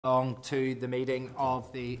Along to the meeting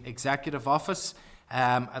of the Executive Office.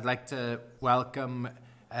 I'd like to welcome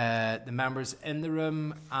the members in the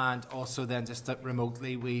room, and also then just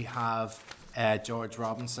remotely we have George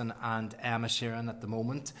Robinson and Emma Sheeran at the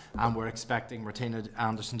moment, and we're expecting Martina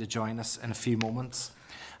Anderson to join us in a few moments.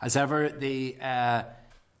 As ever, the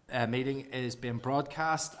meeting is being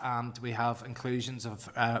broadcast, and we have inclusions of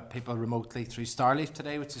people remotely through Starleaf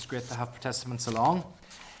today, which is great to have participants along.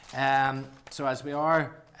 So as we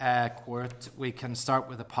are court, we can start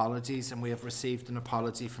with apologies, and we have received an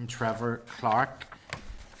apology from Trevor Clark.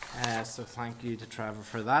 So thank you to Trevor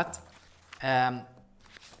for that.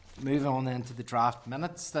 Move on into the draft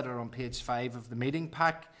minutes that are on page 5 of the meeting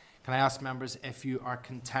pack. Can I ask members if you are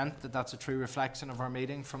content that that's a true reflection of our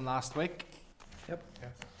meeting from last week? Yep.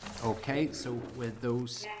 Yes. Okay, so with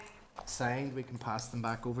those signed, we can pass them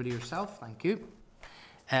back over to yourself. Thank you.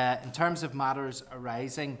 In terms of matters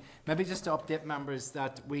arising, maybe just to update members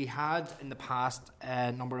that we had in the past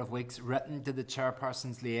number of weeks written to the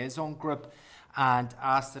Chairperson's Liaison Group and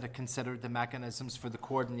asked that it consider the mechanisms for the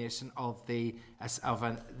coordination of the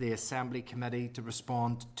Assembly Committee to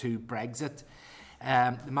respond to Brexit.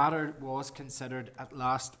 The matter was considered at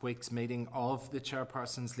last week's meeting of the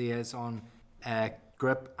Chairperson's Liaison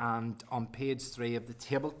Group, and on page 3 of the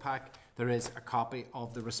tabled pack there is a copy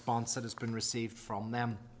of the response that has been received from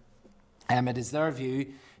them. It is their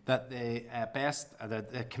view that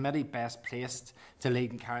the committee best placed to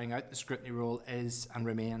lead in carrying out the scrutiny role is and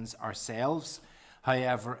remains ourselves.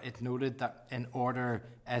 However, it noted that in order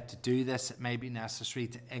to do this, it may be necessary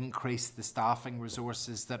to increase the staffing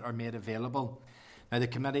resources that are made available. Now, the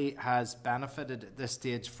committee has benefited at this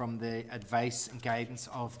stage from the advice and guidance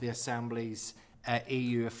of the Assembly's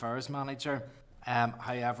EU Affairs Manager.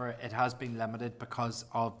 However, it has been limited because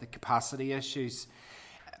of the capacity issues.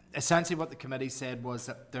 Essentially what the committee said was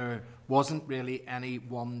that there wasn't really any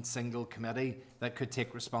one single committee that could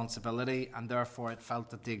take responsibility, and therefore it felt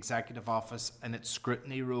that the Executive Office and its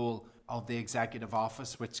scrutiny role of the Executive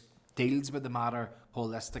Office, which deals with the matter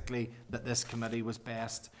holistically, that this committee was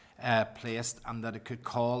best placed, and that it could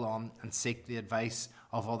call on and seek the advice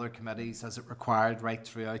of other committees as it required right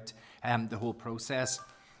throughout the whole process.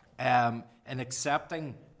 In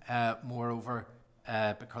accepting, moreover,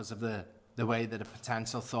 because of the way that the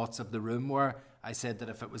potential thoughts of the room were, I said that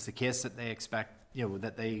if it was the case that they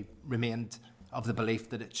that they remained of the belief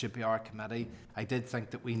that it should be our committee, I did think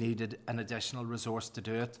that we needed an additional resource to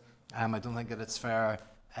do it. I don't think that it's fair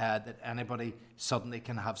that anybody suddenly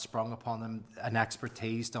can have sprung upon them an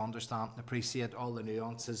expertise to understand and appreciate all the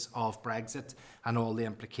nuances of Brexit and all the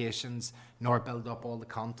implications, nor build up all the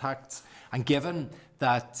contacts. And given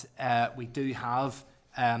that we do have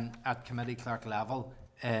at committee clerk level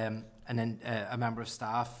a member of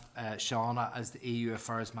staff, Shauna, as the EU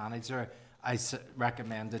Affairs Manager, I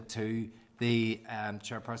recommended to the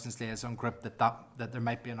Chairperson's Liaison Group that there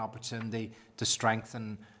might be an opportunity to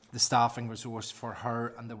strengthen the staffing resource for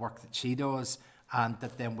her and the work that she does, and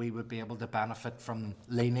that then we would be able to benefit from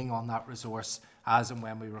leaning on that resource as and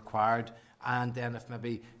when we required. And then if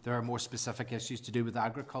maybe there are more specific issues to do with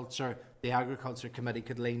agriculture, the Agriculture Committee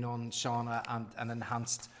could lean on Shauna and an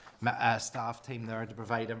enhanced staff team there to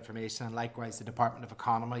provide information, and likewise the Department of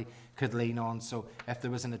Economy could lean on. So if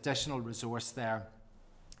there was an additional resource there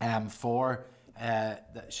for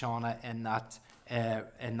Shauna in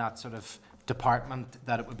that sort of department,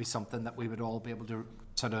 that it would be something that we would all be able to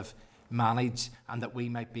sort of manage, and that we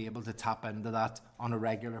might be able to tap into that on a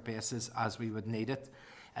regular basis as we would need it.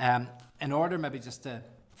 In order maybe just to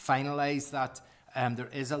finalise that, there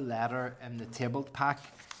is a letter in the tabled pack.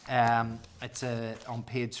 It's on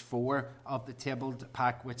page 4 of the tabled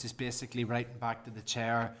pack, which is basically writing back to the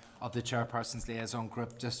chair of the Chairperson's Liaison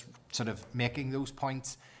Group, just sort of making those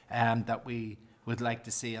points that we would like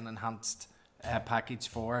to see an enhanced package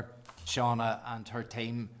for Shauna and her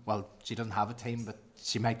team. Well, she doesn't have a team, but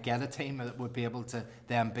she might get a team that would be able to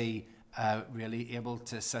then be really able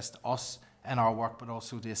to assist us in our work, but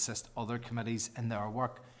also to assist other committees in their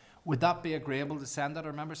work. Would that be agreeable to send that?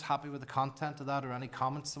 Are members happy with the content of that, or any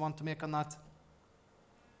comments they want to make on that?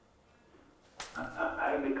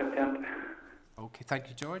 I'll be content. Okay, thank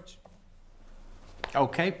you, George.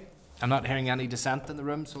 Okay, I'm not hearing any dissent in the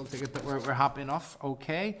room, so I'll take it that we're happy enough.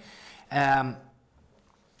 Okay.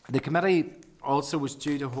 The committee also was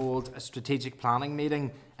due to hold a strategic planning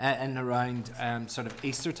meeting in around sort of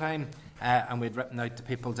Easter time, and we'd written out to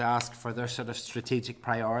people to ask for their sort of strategic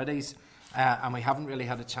priorities. And we haven't really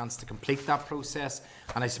had a chance to complete that process,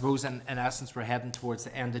 and I suppose in essence we're heading towards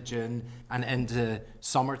the end of June and into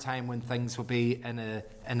summertime when things will be in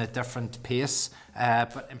a different pace,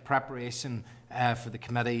 but in preparation for the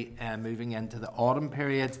committee moving into the autumn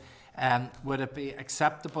period. Would it be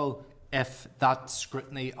acceptable if that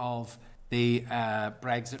scrutiny of the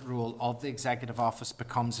Brexit rule of the Executive Office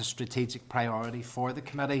becomes a strategic priority for the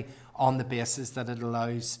committee, on the basis that it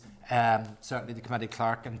allows certainly the committee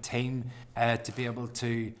clerk and team to be able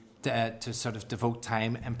to sort of devote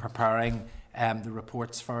time in preparing the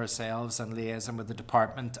reports for ourselves and liaising with the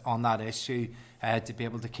department on that issue, to be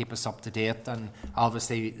able to keep us up to date, and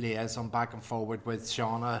obviously liaison back and forward with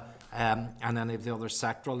Shauna and any of the other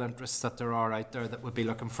sectoral interests that there are out there that would be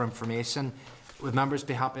looking for information. Would members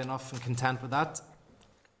be happy enough and content with that?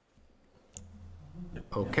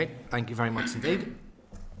 Okay, thank you very much indeed.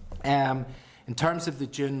 In terms of the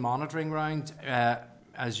June monitoring round,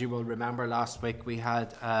 as you will remember, last week we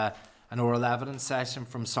had an oral evidence session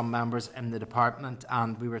from some members in the department,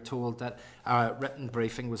 and we were told that a written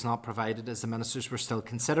briefing was not provided as the ministers were still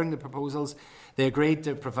considering the proposals. They agreed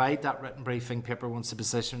to provide that written briefing paper once the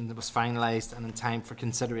position was finalised and in time for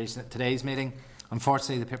consideration at today's meeting.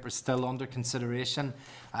 Unfortunately, the paper is still under consideration,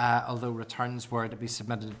 although returns were to be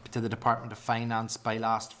submitted to the Department of Finance by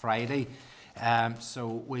last Friday.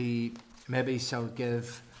 So we maybe shall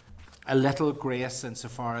give a little grace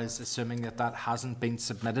insofar as assuming that that hasn't been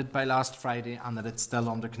submitted by last Friday and that it's still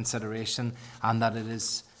under consideration and that it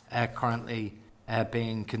is currently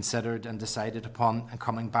being considered and decided upon and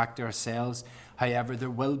coming back to ourselves. However, there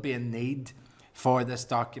will be a need for this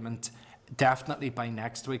document definitely by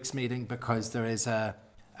next week's meeting, because there is a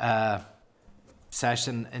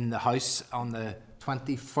session in the House on the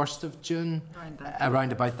 21st of June,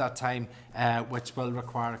 around about that time, which will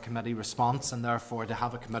require a committee response, and therefore to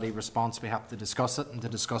have a committee response we have to discuss it, and to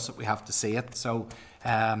discuss it we have to see it. So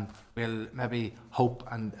we'll maybe hope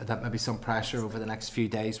and that maybe some pressure over the next few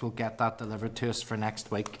days will get that delivered to us for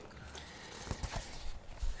next week.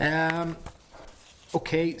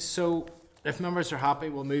 Okay, so if members are happy,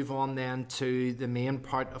 we'll move on then to the main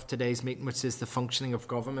part of today's meeting, which is the Functioning of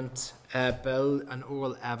Government Bill, an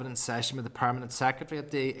oral evidence session with the Permanent Secretary at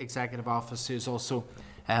the Executive Office, who is also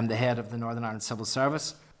the head of the Northern Ireland Civil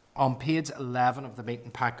Service. On page 11 of the meeting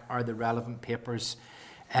pack are the relevant papers.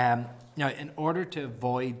 Now, in order to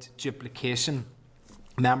avoid duplication,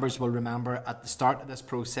 members will remember at the start of this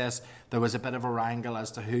process there was a bit of a wrangle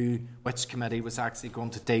as to which committee was actually going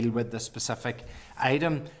to deal with this specific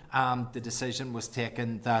item. The decision was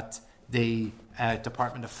taken that the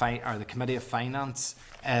the Committee of Finance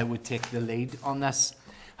would take the lead on this.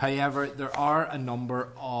 However, there are a number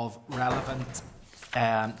of relevant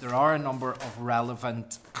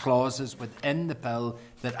clauses within the bill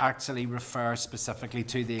that actually refer specifically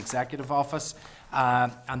to the Executive Office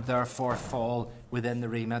and therefore fall within the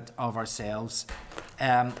remit of ourselves.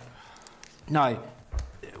 Now,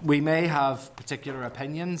 we may have particular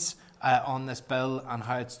opinions on this bill and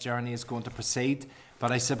how its journey is going to proceed,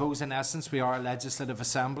 but I suppose in essence we are a legislative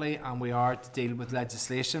assembly and we are to deal with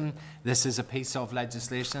legislation. This is a piece of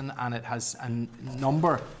legislation and it has a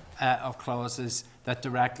number of clauses that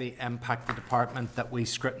directly impact the department that we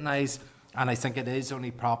scrutinise, and I think it is only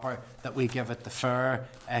proper that we give it the fair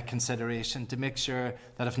consideration to make sure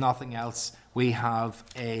that, if nothing else, we have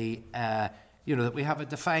a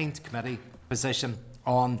defined committee position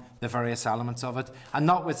on the various elements of it. And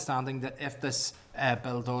notwithstanding that, if this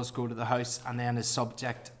bill does go to the House and then is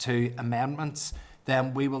subject to amendments,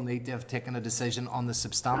 then we will need to have taken a decision on the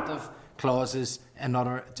substantive clauses in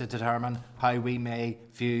order to determine how we may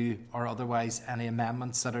view or otherwise any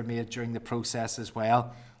amendments that are made during the process as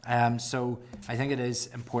well. So I think it is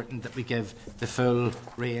important that we give the full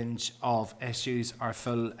range of issues our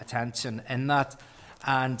full attention in that.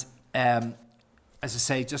 And as I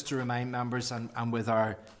say, just to remind members and with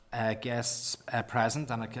our guests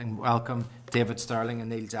present, and I can welcome David Sterling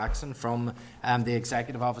and Neil Jackson from the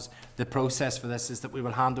Executive Office. The process for this is that we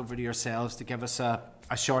will hand over to yourselves to give us a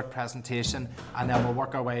short presentation, and then we'll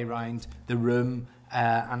work our way around the room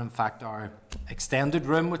and in fact our extended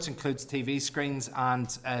room, which includes TV screens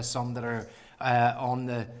and some that are on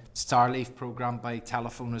the Starleaf programme by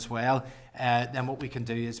telephone as well. Then what we can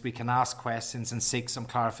do is we can ask questions and seek some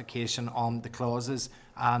clarification on the clauses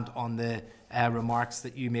and on the remarks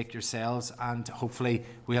that you make yourselves, and hopefully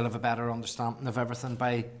we'll have a better understanding of everything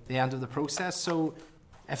by the end of the process. So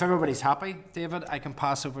if everybody's happy, David, I can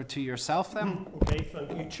pass over to yourself then. Okay,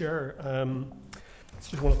 thank you, Chair. I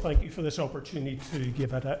just want to thank you for this opportunity to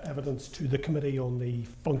give evidence to the Committee on the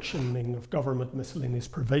Functioning of Government Miscellaneous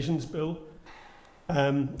Provisions Bill.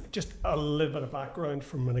 Just a little bit of background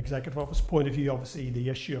from an Executive Office point of view. Obviously, the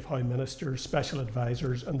issue of how ministers, special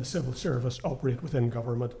advisors and the civil service operate within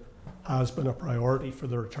government has been a priority for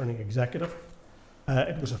the returning Executive.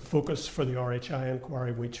 It was a focus for the RHI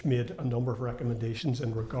inquiry, which made a number of recommendations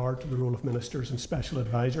in regard to the role of ministers and special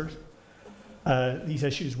advisors. These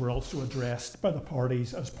issues were also addressed by the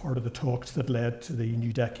parties as part of the talks that led to the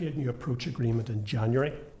New Decade, New Approach Agreement in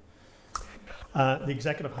January. The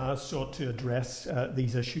Executive has sought to address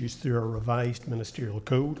these issues through a revised Ministerial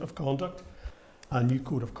Code of Conduct, a new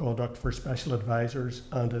Code of Conduct for special advisors,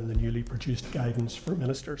 and in the newly produced guidance for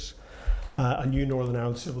ministers. A new Northern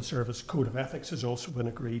Ireland Civil Service Code of Ethics has also been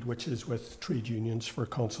agreed, which is with trade unions for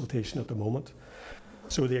consultation at the moment.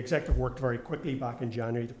 So the Executive worked very quickly back in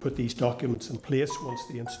January to put these documents in place once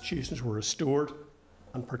the institutions were restored,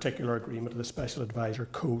 and particular agreement of the Special Advisor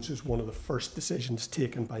Codes is one of the first decisions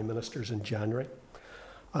taken by ministers in January.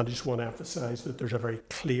 And I just want to emphasise that there's a very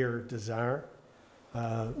clear desire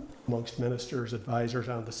amongst ministers, advisors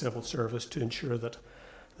and the civil service to ensure that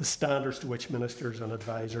the standards to which ministers and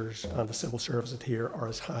advisors and the civil service adhere are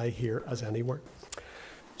as high here as anywhere.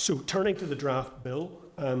 So turning to the draft bill,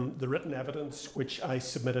 the written evidence which I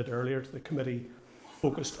submitted earlier to the committee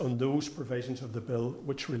focused on those provisions of the bill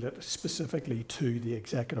which relate specifically to the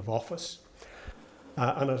Executive Office.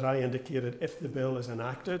 And as I indicated, if the bill is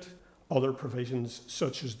enacted, other provisions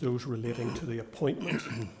such as those relating to the appointment,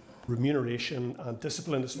 remuneration and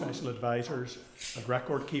discipline of special advisors and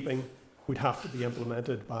record keeping would have to be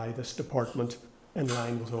implemented by this department in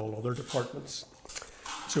line with all other departments.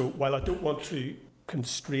 So while I don't want to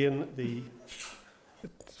constrain the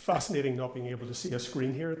fascinating not being able to see a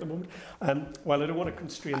screen here at the moment. While I don't want to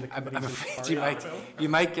constrain the committee's you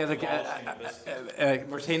might get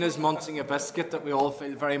Martina's munching a biscuit that we all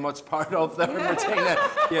feel very much part of there, Martina.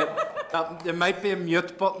 Yeah, there might be a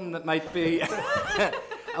mute button that might be...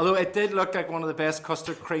 Although it did look like one of the best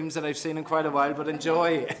custard creams that I've seen in quite a while, but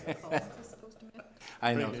enjoy.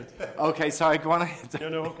 I know. Okay, sorry, go on ahead.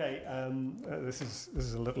 No, okay. This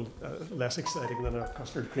is a little less exciting than a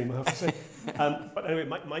custard cream, I have to say. But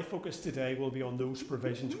anyway, my focus today will be on those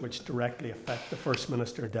provisions which directly affect the First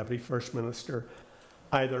Minister and Deputy First Minister,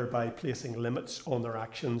 either by placing limits on their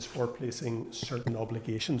actions or placing certain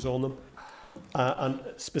obligations on them. And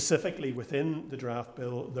specifically within the draft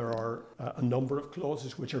bill, there are a number of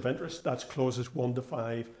clauses which are of interest. That's clauses 1 to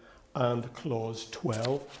 5 and clause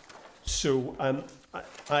 12. So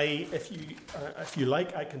if you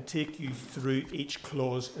like, I can take you through each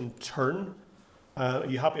clause in turn. Are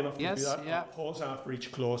you happy enough to do that? Yeah. I'll pause after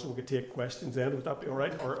each clause and we could take questions then. Would that be all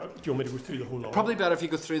right? Or do you want me to go through the whole lot? Probably better if you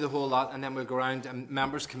go through the whole lot and then we'll go around and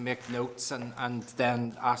members can make notes and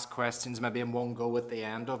then ask questions maybe in one go at the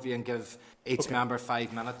end of you and give each member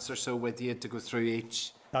 5 minutes or so with you to go through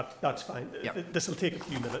each. That's fine. Yep. This will take a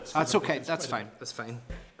few minutes. That's okay. That's fine. That's fine.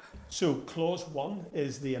 So clause 1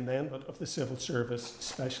 is the amendment of the Civil Service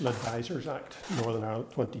Special Advisors Act, Northern Ireland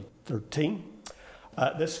 2013.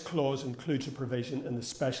 This clause includes a provision in the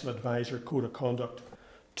Special Advisor Code of Conduct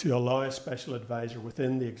to allow a special advisor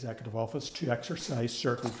within the Executive Office to exercise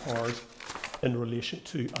certain powers in relation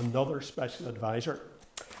to another special advisor.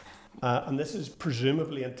 And this is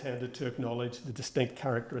presumably intended to acknowledge the distinct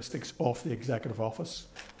characteristics of the Executive Office.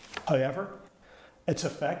 However, its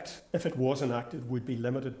effect, if it was enacted, would be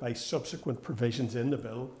limited by subsequent provisions in the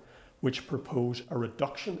bill which propose a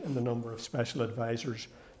reduction in the number of special advisors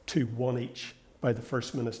to 1 each by the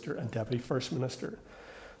First Minister and Deputy First Minister.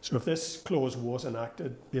 So if this clause was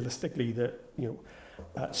enacted, realistically,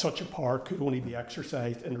 such a power could only be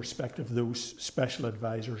exercised in respect of those special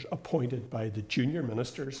advisors appointed by the junior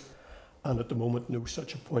ministers, and at the moment no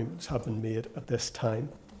such appointments have been made at this time.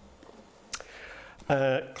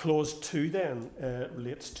 Clause 2 then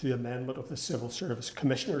relates to amendment of the Civil Service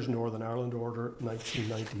Commissioners Northern Ireland Order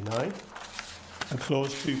 1999. And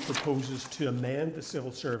Clause 2 proposes to amend the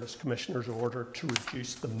Civil Service Commissioners Order to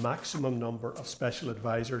reduce the maximum number of special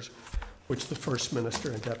advisors which the First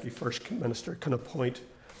Minister and Deputy First Minister can appoint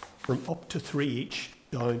from up to 3 each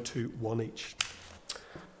down to 1 each.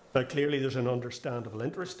 Now, clearly there's an understandable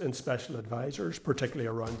interest in special advisors, particularly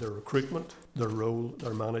around their recruitment, their role,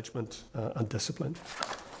 their management and discipline.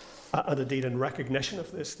 And indeed, in recognition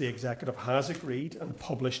of this, the Executive has agreed and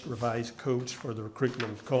published revised codes for the recruitment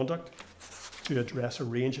and conduct to address a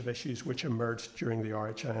range of issues which emerged during the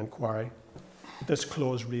RHI inquiry. This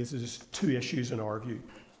clause raises 2 issues in our view.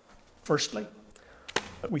 Firstly,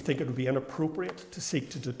 we think it would be inappropriate to seek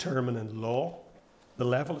to determine in law the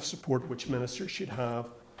level of support which ministers should have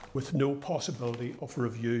with no possibility of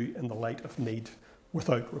review in the light of need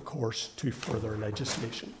without recourse to further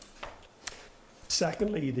legislation.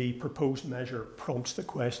 Secondly, the proposed measure prompts the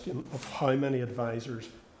question of how many advisors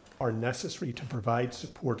are necessary to provide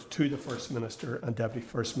support to the First Minister and Deputy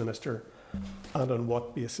First Minister, and on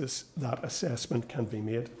what basis that assessment can be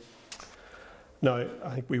made. Now,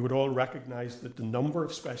 I think we would all recognise that the number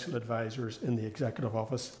of special advisors in the Executive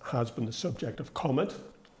Office has been the subject of comment.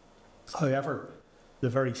 However, the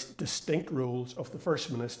very distinct roles of the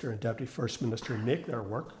First Minister and Deputy First Minister make their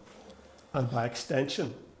work, and by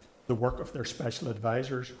extension, the work of their special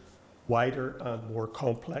advisors, wider and more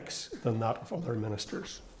complex than that of other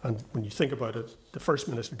ministers. And when you think about it, the First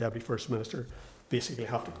Minister, Deputy First Minister basically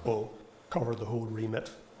have to cover the whole remit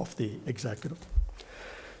of the Executive.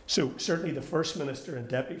 So certainly the First Minister and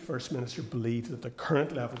Deputy First Minister believe that the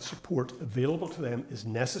current level of support available to them is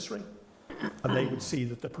necessary, and they would see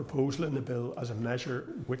that the proposal in the bill as a measure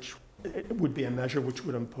which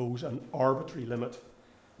would impose an arbitrary limit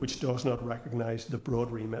which does not recognise the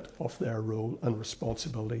broad remit of their role and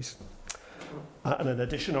responsibilities. And in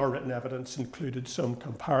addition, our written evidence included some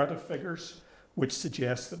comparative figures which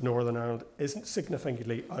suggest that Northern Ireland isn't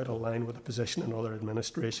significantly out of line with the position in other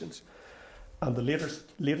administrations. And the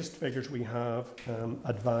latest figures we have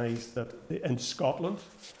advise that in Scotland,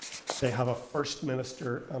 they have a First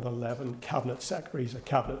Minister and 11 Cabinet Secretaries. A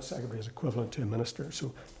Cabinet Secretary is equivalent to a Minister.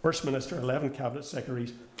 So First Minister, 11 Cabinet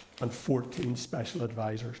Secretaries and 14 Special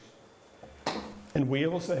Advisors. In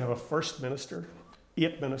Wales, they have a First Minister,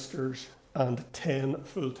 8 Ministers and 10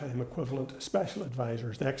 full-time equivalent Special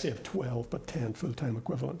Advisors. They actually have 12, but 10 full-time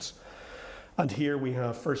equivalents. And here we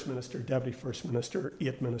have First Minister, Deputy First Minister,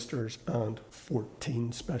 8 Ministers and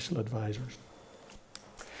 14 Special Advisors.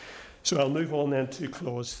 So I'll move on then to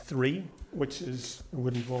Clause 3, which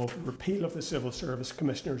would involve repeal of the Civil Service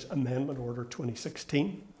Commissioners Amendment Order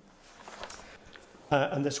 2016.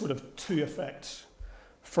 And this would have two effects.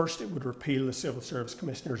 First, it would repeal the Civil Service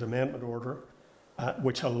Commissioners Amendment Order,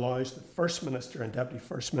 which allows the First Minister and Deputy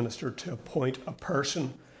First Minister to appoint a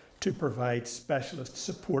person to provide specialist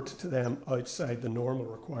support to them outside the normal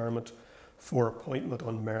requirement for appointment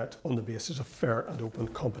on merit on the basis of fair and open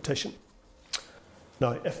competition.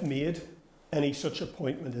 Now, if made, any such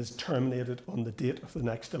appointment is terminated on the date of the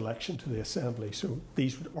next election to the Assembly. So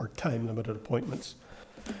these are time-limited appointments.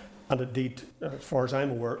 And indeed, as far as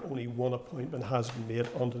I'm aware, only one appointment has been made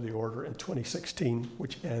under the order in 2016,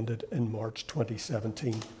 which ended in March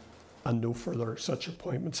 2017, and no further such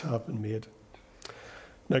appointments have been made.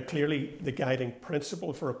 Now, clearly, the guiding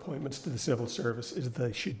principle for appointments to the civil service is that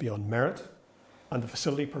they should be on merit, and the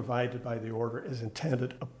facility provided by the order is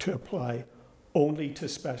intended to apply only to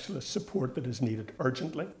specialist support that is needed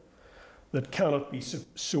urgently, that cannot be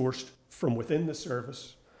sourced from within the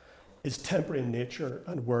service, is temporary in nature,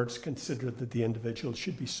 and where it's considered that the individual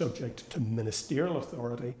should be subject to ministerial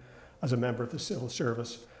authority as a member of the civil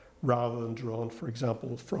service, rather than drawn, for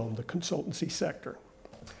example, from the consultancy sector.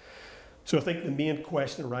 So I think the main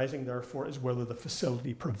question arising, therefore, is whether the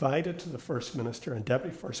facility provided to the First Minister and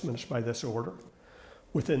Deputy First Minister by this order,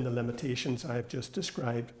 within the limitations I have just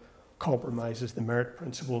described, compromises the merit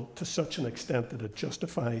principle to such an extent that it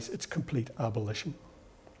justifies its complete abolition.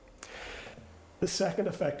 The second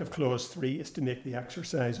effect of Clause 3 is to make the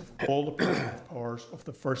exercise of all the prerogative powers of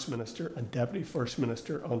the First Minister and Deputy First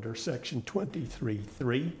Minister under Section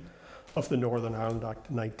 23(3) of the Northern Ireland Act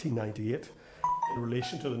 1998 in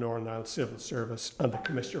relation to the Northern Ireland Civil Service and the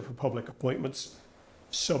Commissioner for Public Appointments,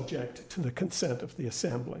 subject to the consent of the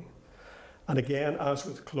Assembly. And again, as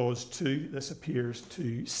with Clause 2, this appears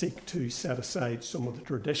to seek to set aside some of the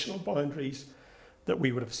traditional boundaries that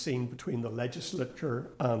we would have seen between the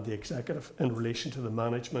legislature and the executive in relation to the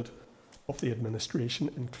management of the administration,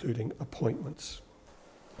 including appointments.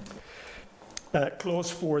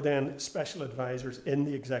 Clause 4 then, special advisors in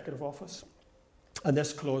the executive office. And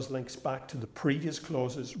this clause links back to the previous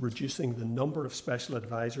clauses, reducing the number of special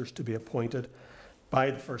advisors to be appointed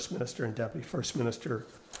by the First Minister and Deputy First Minister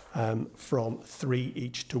from 3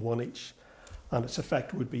 each to 1 each. And its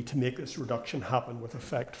effect would be to make this reduction happen with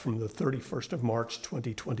effect from the 31st of March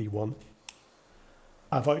 2021.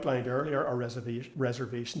 I've outlined earlier our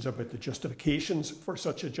reservations about the justifications for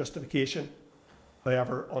such a justification.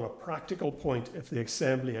 However, on a practical point, if the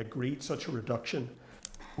Assembly agreed such a reduction,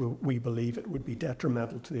 we believe it would be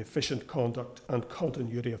detrimental to the efficient conduct and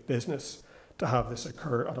continuity of business to have this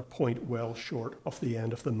occur at a point well short of the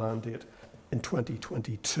end of the mandate in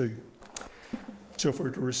 2022. So if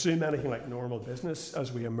we're to resume anything like normal business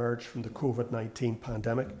as we emerge from the COVID-19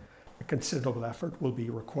 pandemic, a considerable effort will be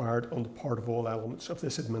required on the part of all elements of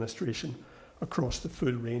this administration across the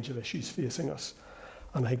full range of issues facing us.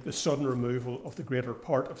 And I think the sudden removal of the greater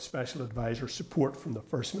part of special advisor support from the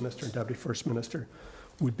First Minister and Deputy First Minister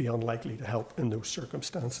would be unlikely to help in those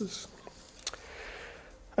circumstances.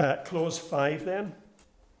 Clause 5 then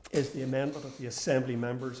is the amendment of the Assembly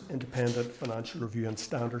Members' Independent Financial Review and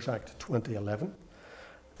Standards Act 2011.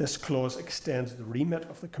 This clause extends the remit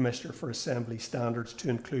of the Commissioner for Assembly Standards to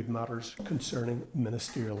include matters concerning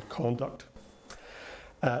ministerial conduct.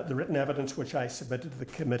 The written evidence which I submitted to the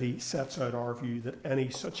committee sets out our view that any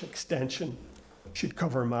such extension should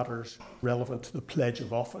cover matters relevant to the pledge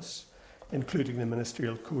of office, including the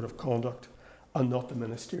Ministerial Code of Conduct, and not the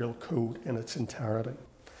Ministerial Code in its entirety.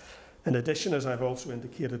 In addition, as I've also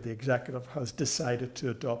indicated, the Executive has decided to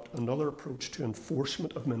adopt another approach to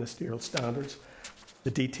enforcement of ministerial standards, the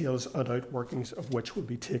details and outworkings of which will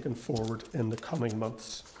be taken forward in the coming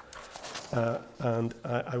months. And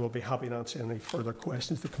I will be happy to answer any further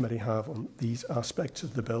questions the committee have on these aspects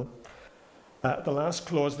of the bill. The last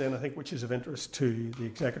clause then, I think, which is of interest to the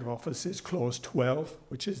Executive Office is clause 12,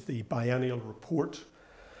 which is the biennial report.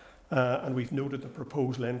 And we've noted the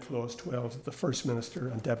proposal in clause 12 that the First Minister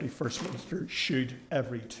and Deputy First Minister should,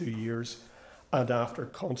 every 2 years, and after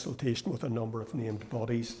consultation with a number of named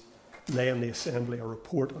bodies, lay in the Assembly a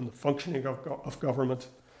report on the functioning of government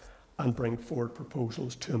and bring forward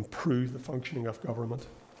proposals to improve the functioning of government.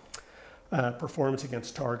 Performance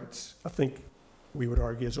against targets, I think we would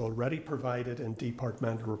argue, is already provided in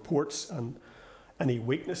departmental reports, and any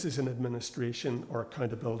weaknesses in administration or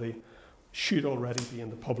accountability should already be in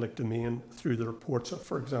the public domain through the reports of,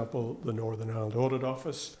 for example, the Northern Ireland Audit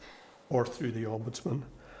Office or through the Ombudsman,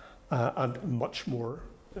 and much more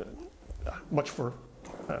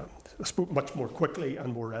quickly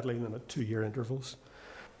and more readily than at 2-year intervals.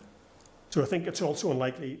 So I think it's also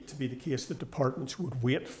unlikely to be the case that departments would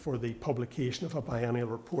wait for the publication of a biennial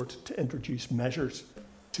report to introduce measures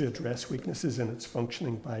to address weaknesses in its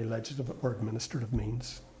functioning by legislative or administrative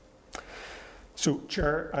means. So,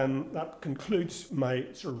 Chair, that concludes my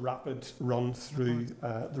sort of rapid run through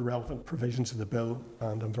the relevant provisions of the bill,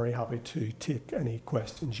 and I'm very happy to take any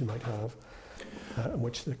questions you might have in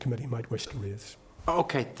which the committee might wish to raise.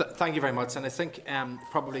 Okay, thank you very much. And I think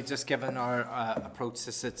probably just given our approach,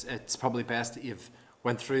 it's probably best that you've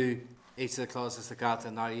went through each of the clauses like that,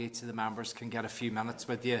 and now each of the members can get a few minutes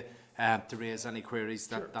with you to raise any queries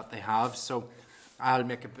that they have. So I'll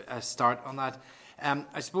make a start on that.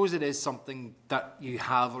 I suppose it is something that you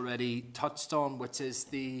have already touched on, which is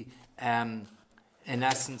the, in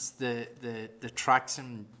essence, the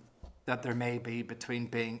traction that there may be between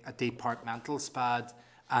being a departmental SPAD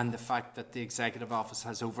and the fact that the Executive Office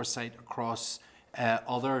has oversight across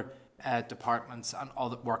other departments and all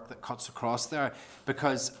the work that cuts across there.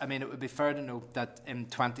 Because, I mean, it would be fair to note that in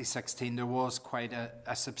 2016 there was quite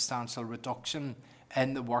a substantial reduction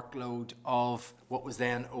in the workload of what was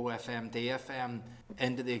then OFM, DFM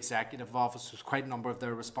into the Executive Office. There was quite a number of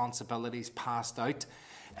their responsibilities passed out.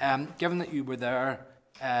 Given that you were there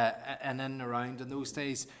and in and around in those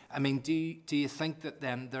days, I mean, do you think that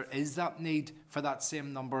then there is that need for that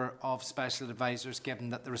same number of special advisors,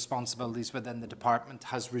 given that the responsibilities within the department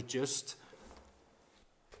has reduced?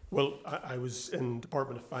 Well, I was in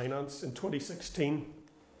Department of Finance in 2016.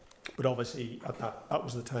 But obviously, at that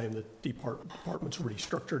was the time that departments were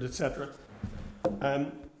restructured, etc.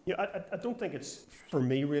 I don't think it's for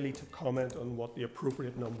me really to comment on what the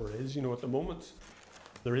appropriate number is. You know, at the moment,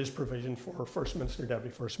 there is provision for First Minister,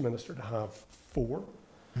 Deputy First Minister to have 4.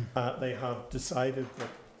 They have decided that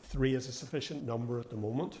 3 is a sufficient number at the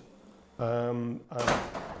moment. And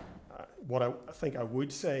what I think I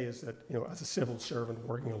would say is that, you know, as a civil servant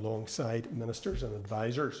working alongside ministers and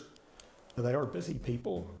advisors, they are busy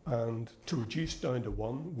people, and to reduce down to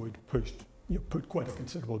 1 would put quite a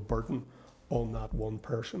considerable burden on that one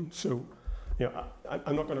person. So, you know,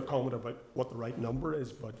 I'm not going to comment about what the right number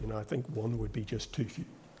is, but, you know, I think 1 would be just too few.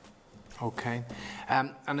 Okay,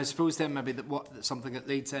 and I suppose then maybe something that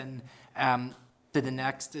leads in to the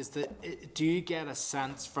next is that do you get a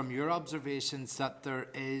sense from your observations that there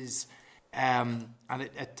is, and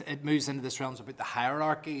it moves into this realm about the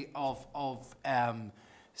hierarchy of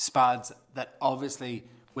SPADs, that obviously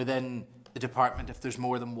within the department, if there's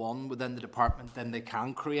more than 1 within the department, then they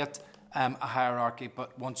can create a hierarchy,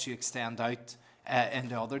 but once you extend out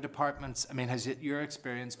into other departments, I mean, has your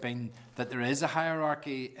experience been that there is a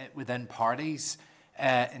hierarchy within parties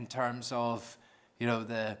in terms of, you know,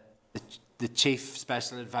 the chief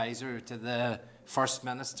special advisor to the First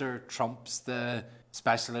Minister trumps the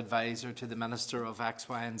special advisor to the Minister of X,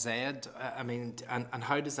 Y and Z? I mean, and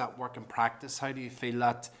how does that work in practice? How do you feel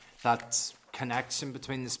that connection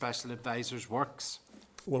between the special advisors works?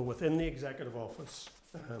 Well, within the Executive Office,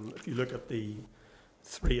 if you look at the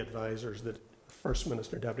 3 advisors that First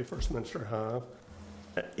Minister, Deputy First Minister have,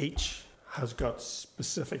 each has got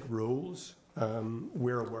specific roles.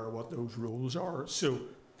 We're aware of what those roles are. So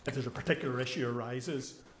if there's a particular issue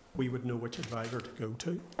arises, we would know which advisor to go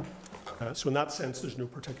to. So in that sense, there's no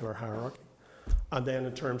particular hierarchy. And then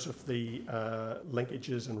in terms of the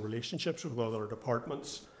linkages and relationships with other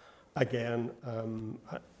departments, again,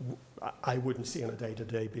 I wouldn't see on a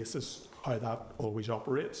day-to-day basis how that always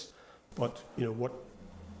operates. But what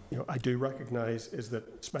I do recognise is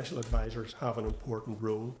that special advisors have an important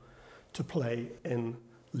role to play in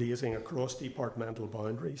liaising across departmental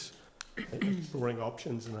boundaries, exploring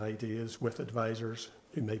options and ideas with advisors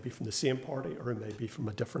who may be from the same party or who may be from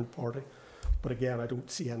a different party. But again, I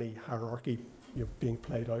don't see any hierarchy being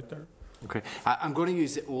played out there. Okay, I'm going to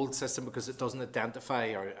use the old system because it doesn't identify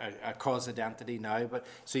or cause identity now. But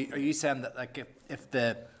so, are you saying that, like, if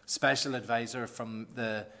the special advisor from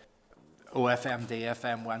the OFM,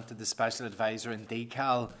 DFM went to the special advisor in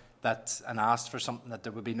DCAL and asked for something, that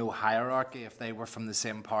there would be no hierarchy if they were from the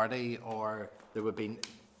same party, or there would be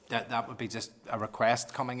that would be just a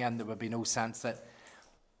request coming in? There would be no sense that,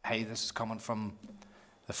 hey, this is coming from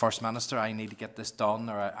the First Minister, I need to get this done,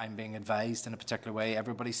 or I'm being advised in a particular way.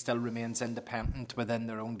 Everybody still remains independent within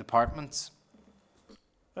their own departments?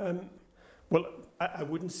 Well, I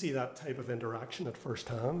wouldn't see that type of interaction at first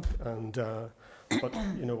hand, and but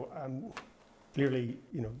clearly,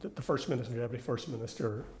 the First Minister and Deputy First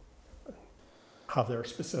Minister have their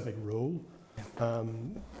specific role.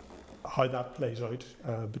 How that plays out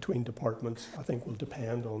between departments, I think, will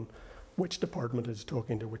depend on which department is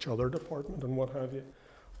talking to which other department and what have you.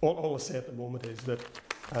 All I say at the moment is that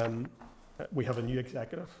we have a new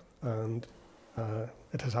executive, and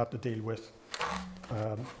it has had to deal with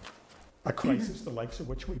a crisis the likes of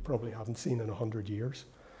which we probably haven't seen in 100 years.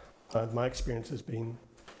 And my experience has been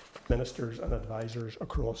ministers and advisors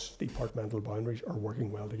across departmental boundaries are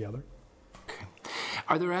working well together. Okay.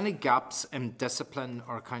 Are there any gaps in discipline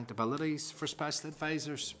or accountabilities for special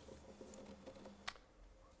advisors?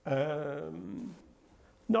 Not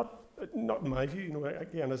in my view.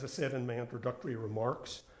 Again, as I said in my introductory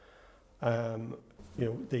remarks,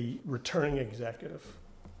 the returning executive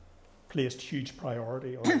placed huge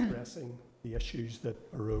priority on addressing the issues that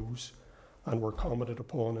arose and were commented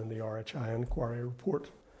upon in the RHI inquiry report.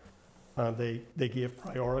 And they gave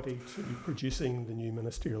priority to producing the new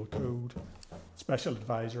ministerial code, special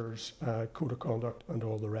advisors, code of conduct, and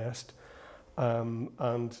all the rest.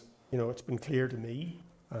 And it's been clear to me,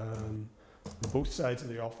 both sides of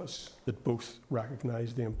the office, that both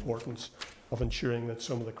recognise the importance of ensuring that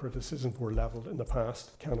some of the criticisms were levelled in the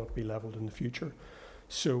past cannot be levelled in the future.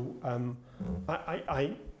 So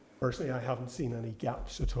I personally, I haven't seen any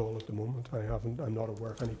gaps at all at the moment. I'm not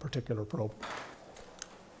aware of any particular problem.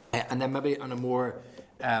 And then maybe on a more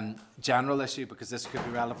general issue, because this could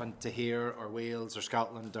be relevant to here or Wales or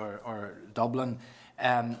Scotland or Dublin,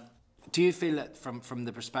 do you feel that from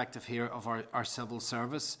the perspective here of our civil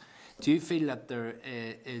service, do you feel that there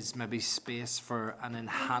is maybe space for an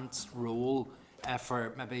enhanced role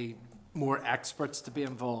for maybe more experts to be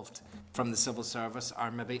involved from the civil service,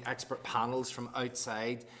 or maybe expert panels from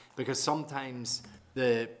outside? Because sometimes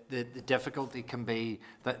the difficulty can be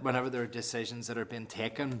that whenever there are decisions that are being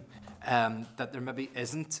taken, that there maybe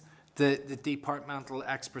isn't the departmental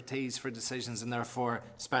expertise for decisions, and therefore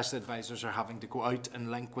special advisors are having to go out and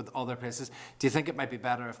link with other places. Do you think it might be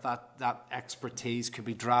better if that expertise could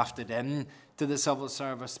be drafted in to the civil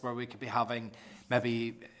service, where we could be having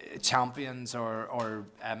maybe champions or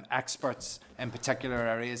experts in particular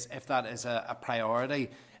areas, if that is a priority?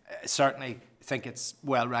 Certainly think it's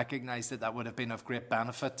well recognised that would have been of great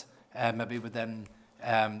benefit, maybe within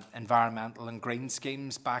environmental and green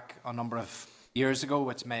schemes back a number of years ago,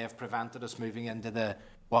 which may have prevented us moving into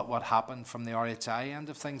what happened from the RHI end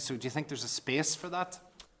of things. So do you think there's a space for that?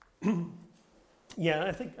 Yeah,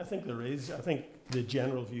 I think there is. I think the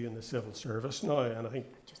general view in the civil service now, and I think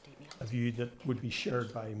a view that would be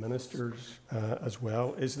shared by ministers as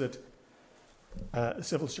well, is that the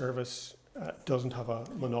civil service doesn't have a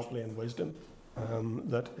monopoly in wisdom.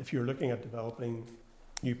 That if you're looking at developing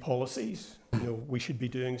new policies, we should be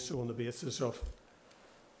doing so on the basis of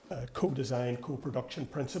co-design, co-production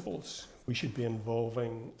principles. We should be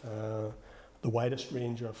involving the widest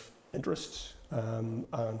range of interests,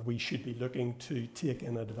 and we should be looking to take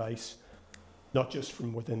in advice, not just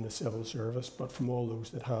from within the civil service, but from all those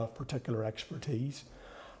that have particular expertise.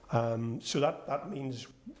 So that means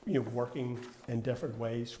working in different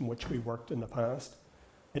ways from which we worked in the past.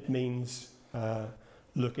 It means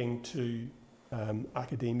looking to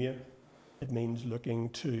academia. It means looking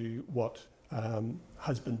to what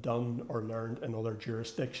has been done or learned in other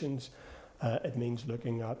jurisdictions. It means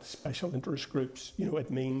looking at special interest groups.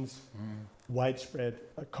 It means widespread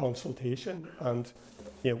consultation. And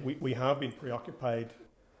we have been preoccupied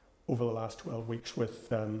over the last 12 weeks with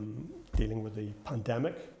dealing with the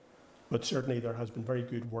pandemic. but certainly there has been very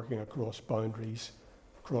good working across boundaries,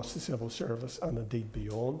 across the civil service and indeed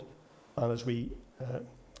beyond. And as we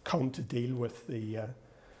come to deal with the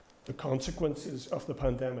consequences of the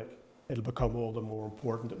pandemic, it'll become all the more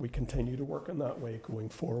important that we continue to work in that way going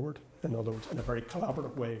forward. In other words, in a very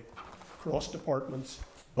collaborative way across departments,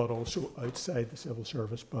 but also outside the civil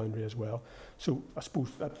service boundary as well. So I suppose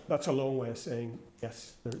that's a long way of saying,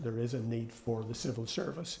 yes, there is a need for the civil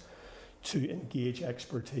service to engage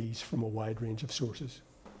expertise from a wide range of sources.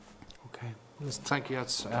 Okay, listen, thank you.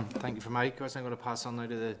 Thank you for my question. I'm going to pass on now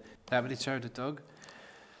to the Deputy Chair, to Doug.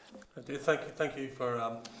 I do. Thank you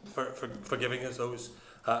for giving us those.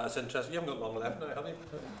 It's interesting. You haven't got long left now, have you?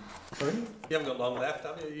 Sorry? You haven't got long left,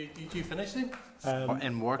 have you? You finish then?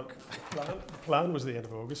 In work. The plan was the end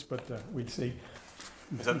of August, but we'll see.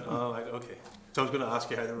 Is that, oh, right, okay. So I was going to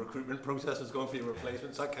ask you how the recruitment process is going for your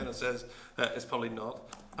replacements. That kind of says it's probably not.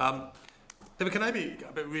 David, can I be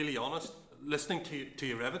a bit really honest? Listening to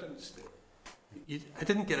your evidence, I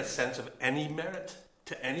didn't get a sense of any merit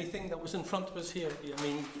to anything that was in front of us here. I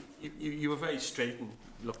mean, you were very straight and,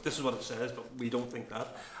 look, this is what it says, but we don't think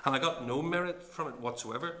that. And I got no merit from it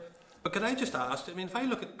whatsoever. But can I just ask, I mean, if I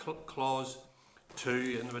look at clause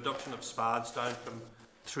 2 and the reduction of SPADs down from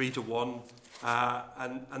 3 to 1,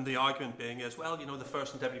 and the argument being is, well, you know, the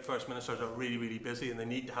First and Deputy First Ministers are really, really busy and they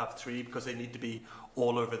need to have 3 because they need to be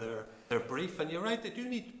all over their brief. And you're right, they do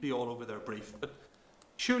need to be all over their brief. But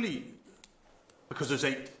surely, because there's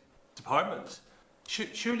 8 departments,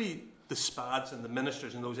 surely the SPADs and the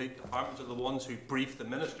ministers in those 8 departments are the ones who brief the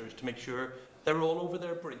ministers to make sure they're all over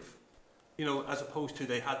their brief. You know, as opposed to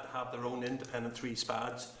they had to have their own independent 3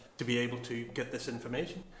 SPADs to be able to get this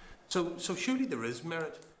information. So surely there is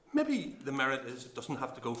merit. Maybe the merit is it doesn't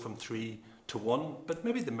have to go from 3 to 1, but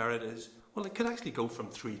maybe the merit is, well, it could actually go from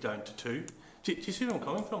 3 down to 2. Do you see where I'm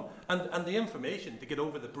coming from? And the information to get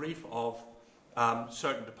over the brief of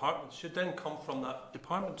certain departments should then come from that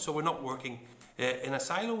department. So we're not working in a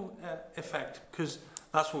silo effect, because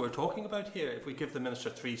that's what we're talking about here. If we give the Minister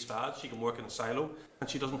 3 SPADs, she can work in a silo and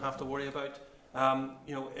she doesn't have to worry about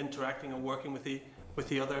you know, interacting and working with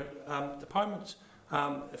the other departments.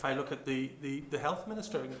 If I look at the Health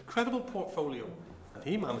Minister, incredible portfolio, and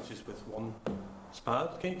he manages with 1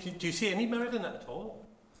 SPAD. Do you see any merit in that at all?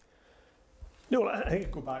 No, I think I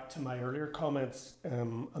go back to my earlier comments,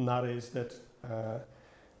 and that is that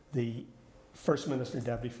the First Minister and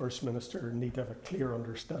Deputy First Minister need to have a clear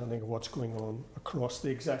understanding of what's going on across the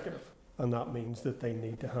executive, and that means that they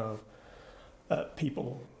need to have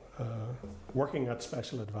people working at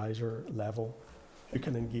special advisor level who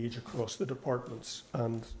can engage across the departments.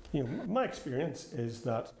 And you know, my experience is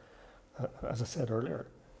that, as I said earlier,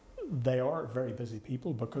 they are very busy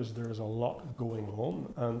people because there is a lot going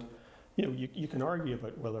on. And you know, you can argue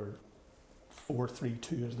about whether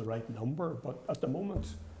 432 is the right number, but at the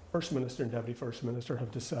moment, First Minister and Deputy First Minister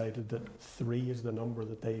have decided that 3 is the number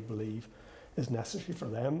that they believe is necessary for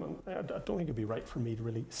them. And I don't think it'd be right for me to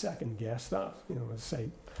really second guess that. You know, as I say,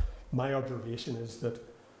 my observation is that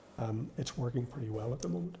it's working pretty well at the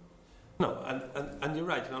moment. No, and you're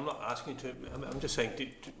right, and I'm not asking you to, I'm just saying,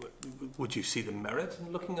 would you see the merit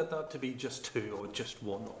in looking at that to be just 2 or just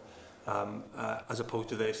 1, as opposed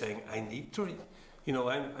to they saying, I need 3? You know,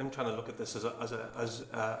 I'm trying to look at this as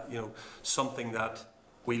you know, something that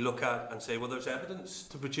we look at and say, well, there's evidence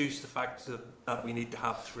to produce the fact that we need to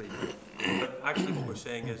have 3. But actually what we're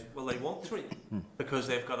saying is, well, they want 3 because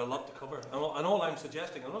they've got a lot to cover. And all I'm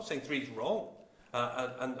suggesting, I'm not saying 3 is wrong,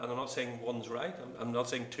 and I'm not saying 1's right. I'm not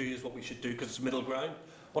saying 2 is what we should do because it's middle ground.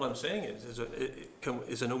 What I'm saying is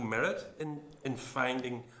there no merit in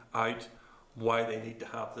finding out why they need to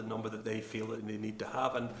have the number that they feel that they need to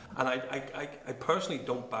have. And I personally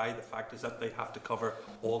don't buy the fact is that they have to cover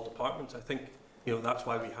all departments. I think, you know, that's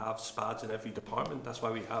why we have SPADs in every department. That's why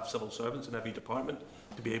we have civil servants in every department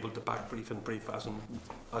to be able to back brief and brief as and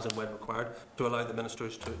when required, to allow the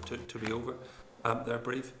ministers to be over their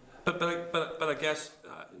brief. But I guess,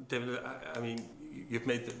 David, I mean, you've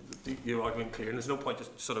made your argument clear, and there's no point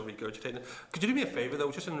just sort of regurgitating it. Could you do me a favour,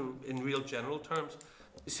 though, just in real general terms?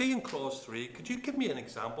 See in clause 3, could you give me an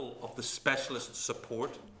example of the specialist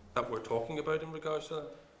support that we're talking about in regards to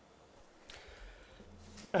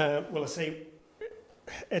that? Well, I say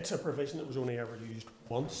it's a provision that was only ever used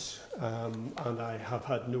once, and I have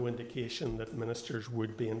had no indication that ministers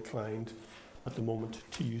would be inclined at the moment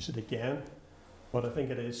to use it again. But I think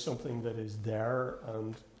it is something that is there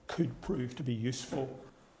and could prove to be useful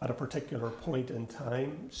at a particular point in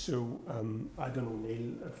time. So I don't know,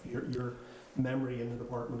 Neil, if your memory in the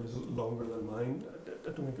department is longer than mine, I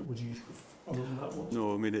don't think it was used other than that one.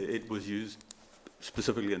 No, I mean, it was used,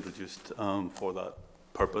 specifically introduced for that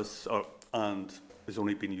purpose and has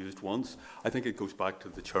only been used once. I think it goes back to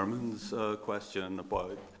the chairman's question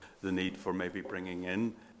about the need for maybe bringing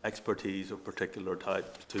in expertise of particular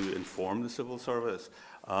types to inform the civil service.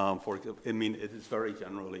 For example, I mean, it is very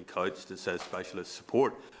generally couched. It says specialist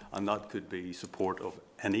support, and that could be support of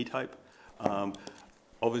any type.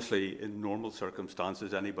 Obviously, in normal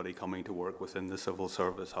circumstances, anybody coming to work within the civil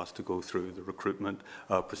service has to go through the recruitment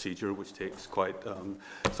procedure, which takes quite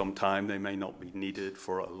some time. They may not be needed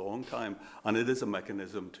for a long time. And it is a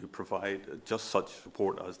mechanism to provide just such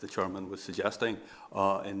support as the chairman was suggesting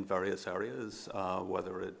in various areas,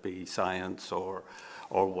 whether it be science or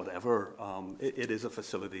whatever. It is a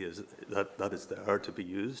facility that is there to be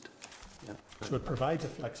used. Yeah. So it provides a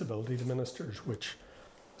flexibility to ministers, which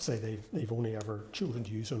say they've only ever chosen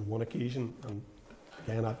to use on one occasion, and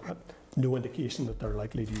again, I've no indication that they're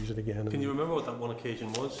likely to use it again. Can you remember what that one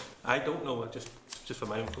occasion was? I don't know. Just for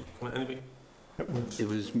my own. Anybody? It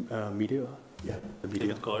was media. Yeah, the media.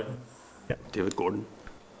 David Gordon. Yeah, David Gordon.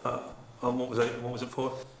 And what was it? What was it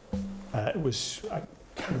for? It was. I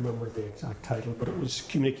can't remember the exact title, but it was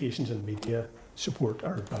communications and media support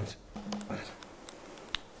or advice. Right.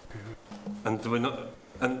 And do we not?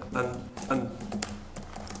 And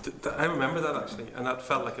I remember that actually, and that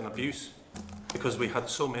felt like an abuse because we had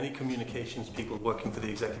so many communications people working for the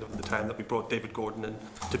executive at the time that we brought David Gordon in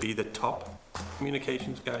to be the top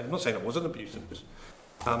communications guy. I'm not saying it was an abuse. It was.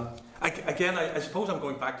 I suppose I'm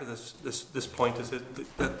going back to this point is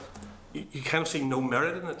that you kind of see no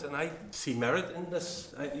merit in it, and I see merit in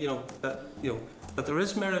this. That there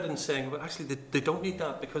is merit in saying, well, actually, they don't need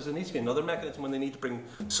that because there needs to be another mechanism when they need to bring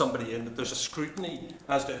somebody in, that there's a scrutiny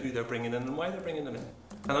as to who they're bringing in and why they're bringing them in.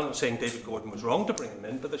 And I'm not saying David Gordon was wrong to bring him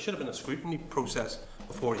in, but there should have been a scrutiny process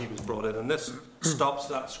before he was brought in, and this stops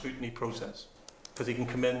that scrutiny process because he can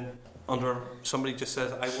come in under somebody just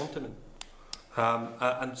says, I want him in.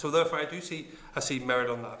 And so therefore I see merit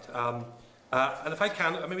on that. And if I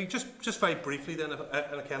can, maybe just very briefly then,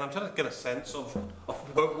 and again, I'm trying to get a sense of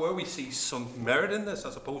where we see some merit in this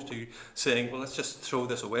as opposed to saying, well, let's just throw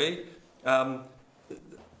this away.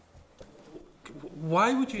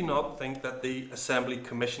 Why would you not think that the Assembly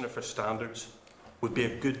Commissioner for Standards would be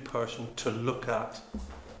a good person to look at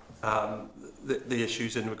the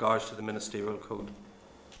issues in regards to the Ministerial Code?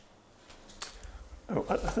 Oh,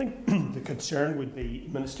 I think the concern would be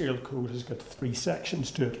Ministerial Code has got 3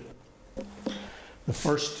 sections to it. The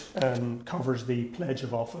first covers the Pledge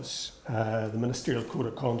of Office, the Ministerial Code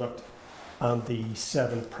of Conduct, and the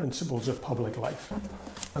 7 Principles of Public Life.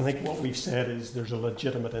 I think what we've said is there's a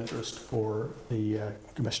legitimate interest for the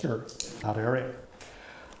Commissioner in that area.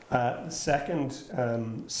 The second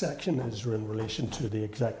section is in relation to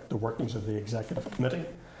the workings of the Executive Committee,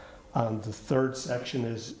 and the third section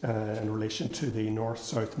is in relation to the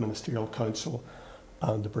North-South Ministerial Council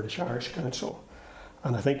and the British Irish Council.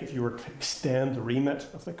 And I think if you were to extend the remit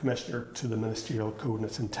of the Commissioner to the Ministerial Code in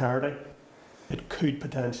its entirety, it could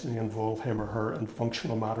potentially involve him or her in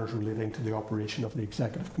functional matters relating to the operation of the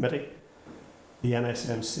Executive Committee, the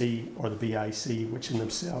NSMC or the BIC, which in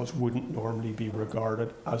themselves wouldn't normally be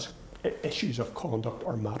regarded as issues of conduct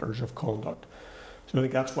or matters of conduct. So I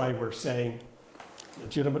think that's why we're saying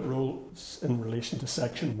legitimate roles in relation to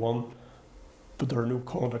Section 1, but there are no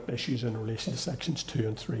conduct issues in relation to Sections 2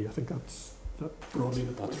 and 3. I think that's broadly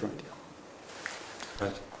the point. That's right, yeah.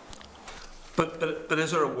 Right. But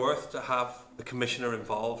is there a worth to have the Commissioner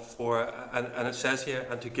involved for, and it says here,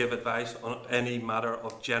 and to give advice on any matter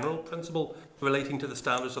of general principle relating to the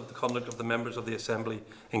standards of the conduct of the members of the Assembly,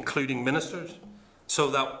 including ministers?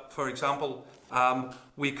 So that, for example,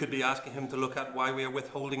 we could be asking him to look at why we are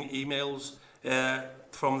withholding emails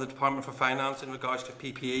from the Department for Finance in regards to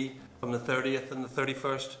PPE from the 30th and the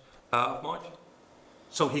 31st of March.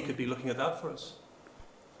 So he could be looking at that for us.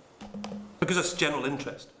 Because it's general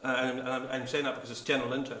interest. And I'm saying that because it's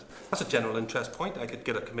general interest. That's a general interest point. I could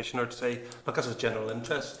get a commissioner to say, look, that's a general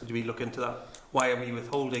interest. Do we look into that? Why are we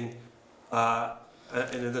withholding,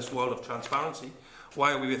 in this world of transparency,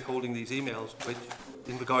 why are we withholding these emails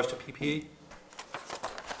in regards to PPE?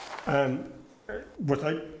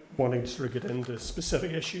 Without wanting to sort of get into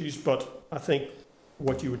specific issues, but I think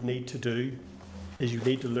what you would need to do is you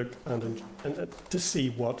need to look and to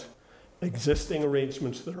see what existing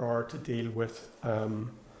arrangements there are to deal with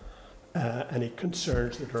any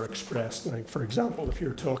concerns that are expressed. Like, for example, if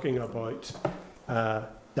you're talking about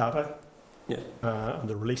data and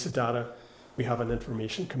the release of data, we have an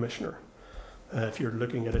Information Commissioner. If you're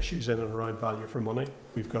looking at issues in and around value for money,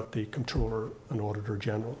 we've got the Controller and Auditor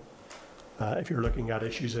General. If you're looking at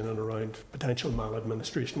issues in and around potential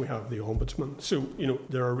maladministration, we have the Ombudsman. So,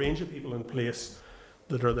 there are a range of people in place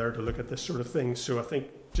that are there to look at this sort of thing. So I think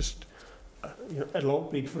just it'll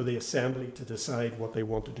all be for the Assembly to decide what they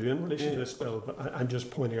want to do in relation to this bill. But I'm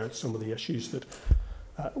just pointing out some of the issues that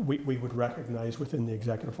we would recognise within the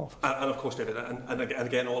Executive Office. And of course, David, and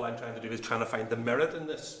again, all I'm trying to do is trying to find the merit in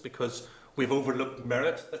this, because we've overlooked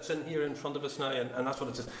merit that's in here in front of us now, and that's what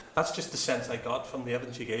it is. That's just the sense I got from the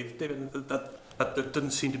evidence you gave, David, that there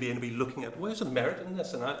didn't seem to be anybody looking at where's the merit in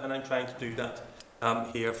this, and I'm trying to do that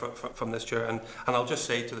here from this chair. And I'll just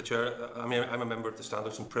say to the chair, I mean, I'm a member of the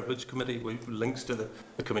Standards and Privilege Committee, with links to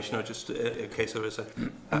the Commissioner, just in case there is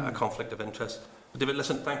a conflict of interest. David,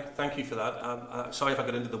 listen, thank you for that. Sorry if I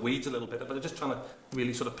got into the weeds a little bit, but I'm just trying to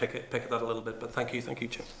really sort of pick at that a little bit. But thank you,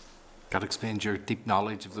 Chair. That explains your deep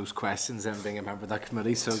knowledge of those questions and being a member of that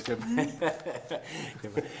committee. So good.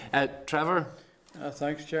 Trevor.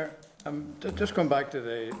 Thanks, Chair. Just going back to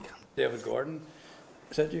the David Gordon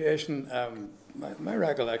situation. My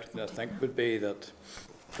recollection, I think, would be that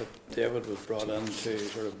David was brought in to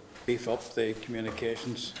sort of beef up the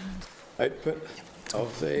communications output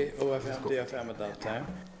of the OFM, DFM at that time,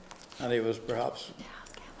 and he was perhaps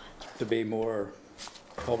to be more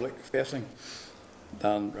public facing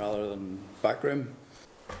rather than backroom,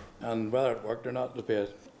 and whether it worked or not would be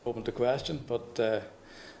open to question, but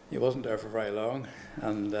he wasn't there for very long,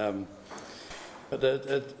 and but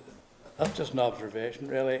that's just an observation,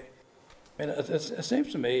 really. I mean, it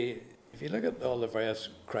seems to me, if you look at all the various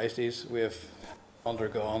crises we've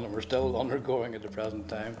undergone and we're still undergoing at the present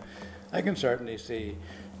time, I can certainly see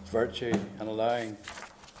virtue in allowing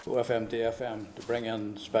OFM, DFM to bring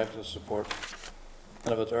in specialist support,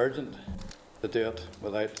 and if it's urgent, to do it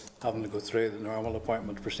without having to go through the normal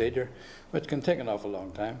appointment procedure, which can take an awful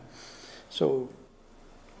long time. So,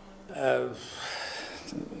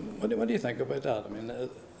 what do you think about that? I mean,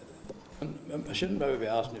 I shouldn't maybe be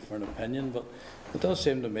asking you for an opinion, but it does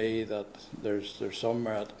seem to me that there's some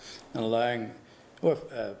merit in allowing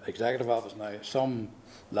Executive Office now some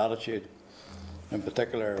latitude in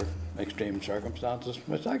particular extreme circumstances,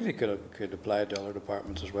 which actually could apply to other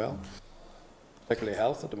departments as well, particularly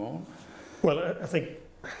health at the moment. Well, I think,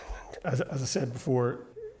 as I said before,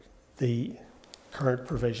 the current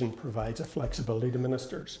provision provides a flexibility to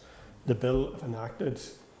ministers. The bill, if enacted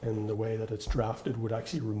in the way that it's drafted, would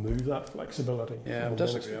actually remove that flexibility. Yeah, I'm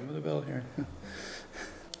disagreeing with the bill here.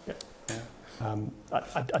 I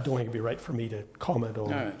don't think it'd be right for me to comment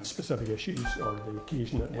on specific issues or the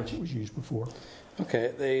occasion at which it was used before.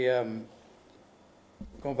 Okay,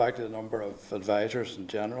 going back to the number of advisors in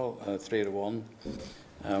general, 3 to 1.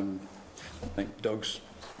 I think Doug's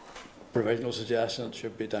provisional suggestion it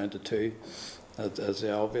should be down to 2 as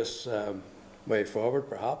the obvious way forward,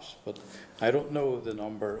 perhaps, but I don't know the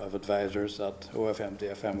number of advisors that OFM,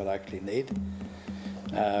 DFM would actually need.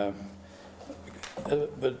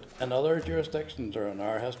 But in other jurisdictions or in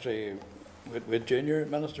our history, would junior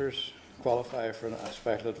ministers qualify for a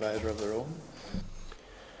special advisor of their own?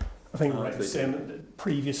 I think right in saying that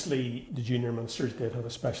previously the junior ministers did have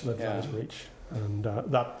a special advisor each, and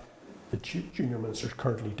that the junior ministers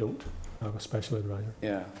currently don't have a special advisor.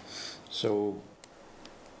 Yeah, so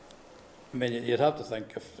I mean, you'd have to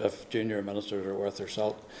think if junior ministers are worth their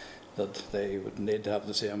salt, that they would need to have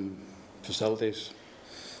the same facilities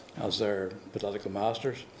as their political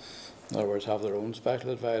masters. In other words, have their own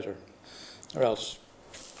special advisor, or else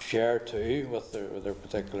share too with their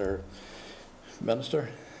particular minister.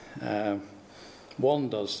 One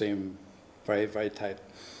does seem very, very tight.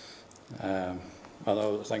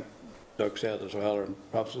 Although I think Doug said as well, or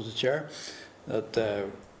perhaps it was the chair, that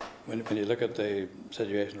when you look at the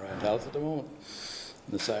situation around health at the moment,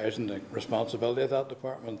 the size and the responsibility of that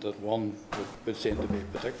department, that one would seem to be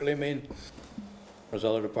particularly mean, whereas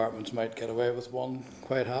other departments might get away with one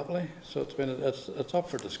quite happily. So it's up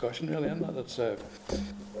for discussion, really, isn't it?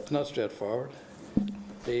 It's not straightforward.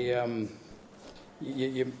 You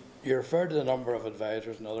referred to the number of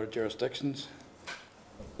advisors in other jurisdictions.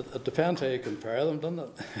 It depends how you compare them, doesn't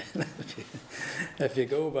it? If you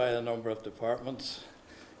go by the number of departments,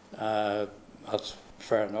 that's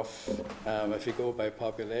fair enough. If you go by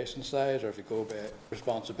population size, or if you go by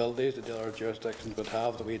responsibilities that the other jurisdictions would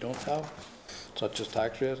have that we don't have, such as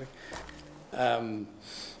tax raising, I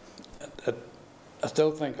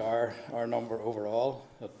still think our number overall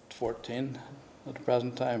at 14 at the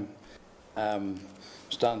present time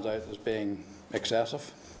stands out as being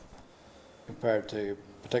excessive compared to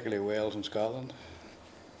particularly Wales and Scotland.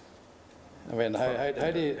 I mean,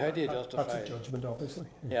 how do you justify? That's a judgment, obviously.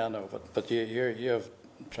 Yeah, no, but you have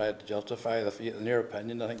tried to justify in your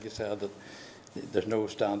opinion. I think you said that there's no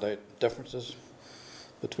standout differences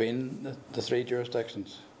between the 3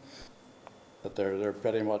 jurisdictions. That they're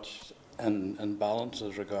pretty much in balance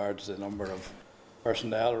as regards the number of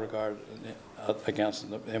personnel against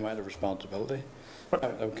the amount of responsibility. I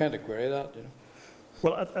would kind of query that, you know.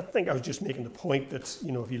 Well, I think I was just making the point that,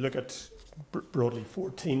 you know, if you look at broadly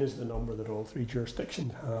 14 is the number that all three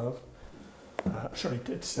jurisdictions have. Sorry,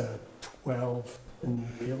 it's 12 in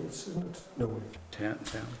Wales, isn't it? No, 10.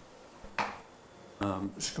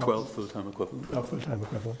 12 full-time equivalent. Oh, full-time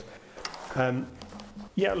equivalent.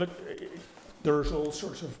 Yeah, look, there's all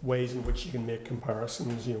sorts of ways in which you can make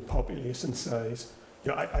comparisons, you know, population size.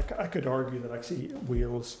 You know, I could argue that actually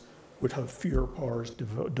Wales would have fewer powers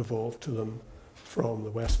devolved to them from the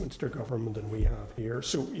Westminster government than we have here.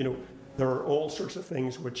 So, you know, there are all sorts of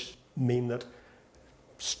things which mean that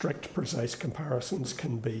strict, precise comparisons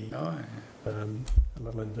can be a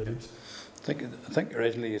little invidious. I think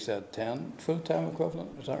originally you said 10 full-time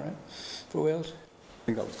equivalent, is that right, for Wales? I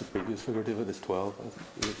think that was the previous figure, David. It's 12. I think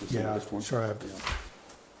it was the Yeah, latest one. sorry.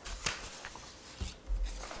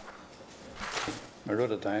 I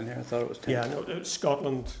wrote it down here. I thought it was 10. Yeah, no,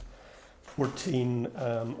 Scotland 14,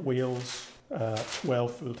 Wales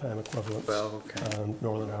 12 full-time equivalents, 12, okay. and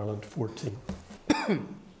Northern Ireland 14.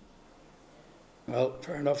 Well,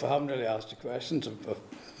 fair enough. I haven't really asked you questions. I've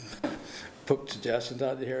put suggestions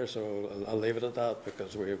out here, so I'll leave it at that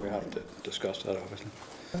because we have to discuss that, obviously.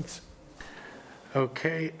 Thanks.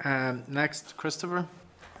 Okay, next, Christopher.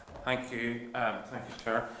 Thank you,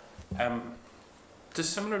 Chair. Does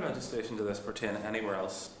similar legislation to this pertain anywhere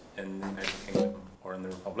else in the United Kingdom or in the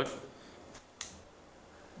Republic?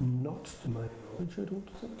 Not to my knowledge, I don't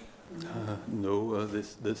think. No,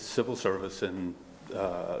 the civil service in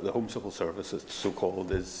the Home Civil Service, it's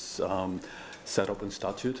so-called, is set up in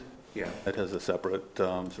statute. Yeah. It has a separate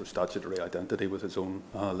sort of statutory identity with its own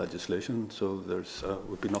legislation, so there's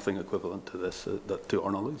would be nothing equivalent to this, that, to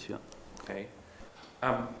our knowledge. Yeah. Okay.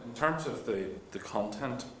 In terms of the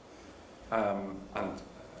content, and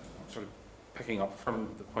sort of picking up from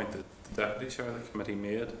the point that the Deputy Chair of the committee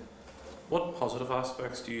made, what positive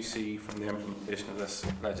aspects do you see from the implementation of this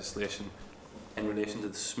legislation in relation to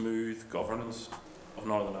the smooth governance of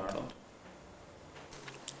Northern Ireland?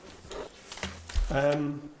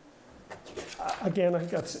 Again, I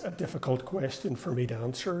think that's a difficult question for me to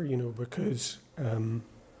answer, you know, because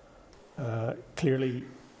clearly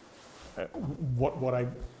what I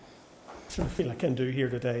sort of feel I can do here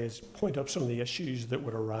today is point up some of the issues that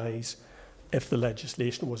would arise if the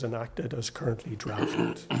legislation was enacted as currently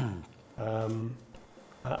drafted.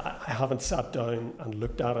 I haven't sat down and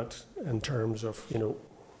looked at it in terms of, you know,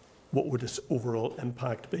 what would its overall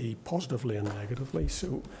impact be positively and negatively. So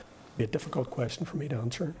it'd be a difficult question for me to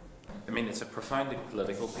answer. I mean, it's a profoundly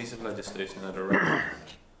political piece of legislation that arises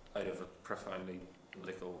out of a profoundly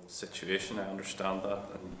political situation. I understand that,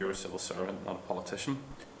 and you're a civil servant, not a politician.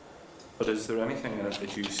 But is there anything in it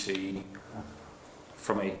that you see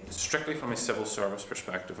strictly from a civil service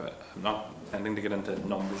perspective? I'm not intending to get into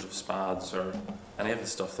numbers of SPADs or any of the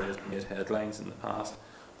stuff that has made headlines in the past,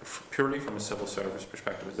 but purely from a civil service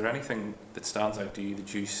perspective, is there anything that stands out to you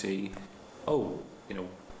that you see, oh, you know,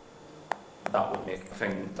 that would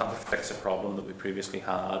fix a problem that we previously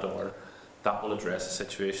had, or that will address a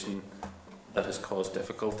situation that has caused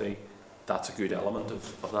difficulty? That's a good element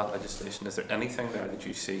of that legislation. Is there anything there that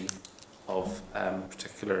you see of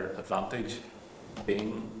particular advantage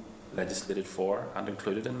being legislated for and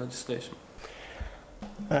included in legislation?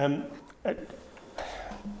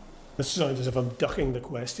 This sounds as if I'm ducking the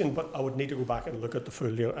question, but I would need to go back and look at the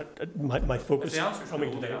full. You know, my focus. If the answer's coming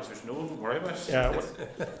no, today. the answer's no. Don't worry about it. Yeah, well,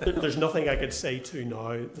 there's nothing I could say to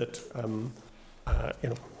now that you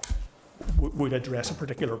know, would address a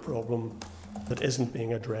particular problem that isn't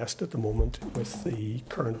being addressed at the moment with the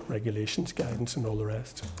current regulations, guidance, and all the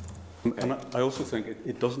rest. And I also think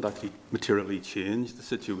it doesn't actually materially change the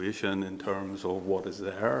situation in terms of what is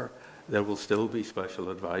there. There will still be special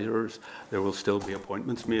advisors. There will still be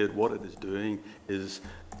appointments made. What it is doing is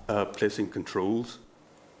placing controls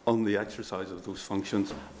on the exercise of those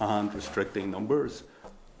functions and restricting numbers.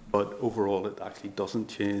 But overall, it actually doesn't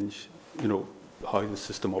change, you know, how the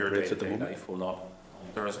system operates at the moment. Your day-to-day life will not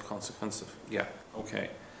alter as a consequence of, yeah, okay.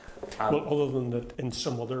 Well, other than that, in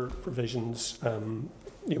some other provisions,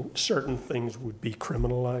 you know, certain things would be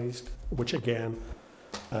criminalised, which again,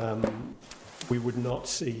 we would not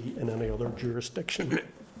see in any other jurisdiction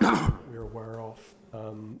we're aware of,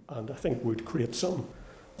 and I think would create some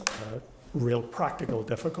real practical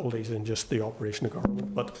difficulties in just the operation of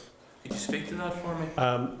government. But could you speak to that for me?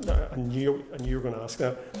 I knew you were going to ask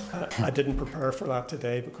that. I didn't prepare for that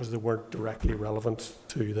today because they weren't directly relevant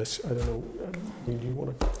to this. I don't know. Do you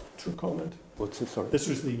want to comment? What's it? Sorry. This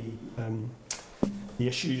was the the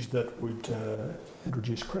issues that would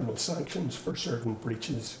introduce criminal sanctions for certain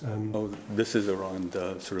breaches. This is around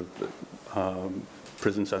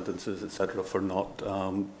prison sentences, etc., for not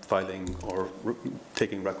filing or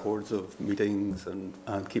taking records of meetings and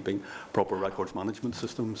keeping proper records management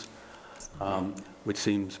systems, which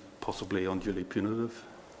seems possibly unduly punitive.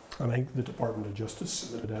 I think the Department of Justice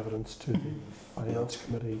submitted evidence to the Finance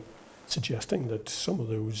Committee suggesting that some of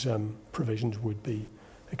those provisions would be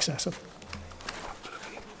excessive.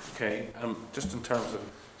 Okay, just in terms of,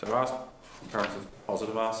 so I've asked in terms of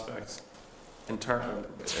positive aspects, in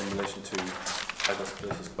relation to how this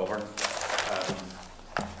place is governed,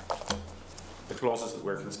 the clauses that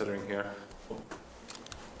we're considering here,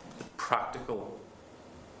 the practical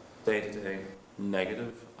day-to-day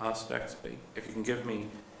negative aspects be? If you can give me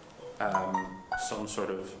some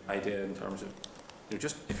sort of idea in terms of, you know,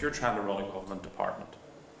 just if you're trying to run a government department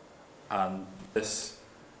and this,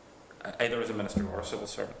 either as a minister or a civil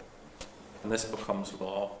servant, and this becomes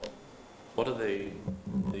law, what are the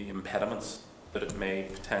impediments that it may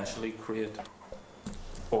potentially create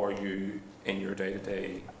for you in your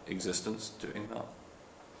day-to-day existence doing that?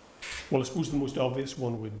 Well, I suppose the most obvious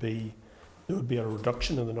one would be there would be a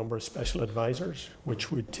reduction in the number of special advisors, which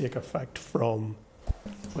would take effect from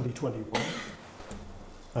 2021.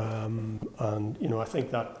 And, you know, I think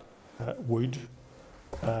that would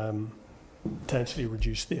potentially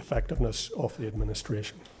reduce the effectiveness of the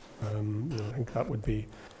administration. You know, I think that would be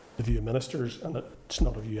the view of ministers, and it's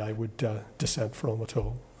not a view I would dissent from at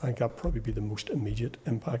all. I think that would probably be the most immediate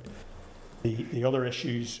impact. The other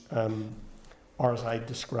issues are, as I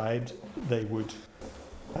described, they would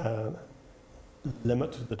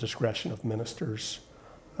limit the discretion of ministers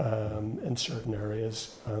in certain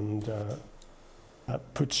areas and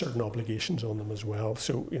put certain obligations on them as well.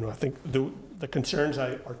 So, you know, I think the concerns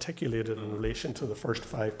I articulated in relation to the first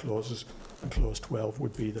 5 clauses and clause 12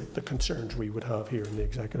 would be the concerns we would have here in the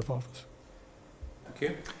Executive Office. Thank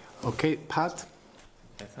you. Okay, Pat.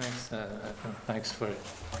 Yeah, thanks. Thanks for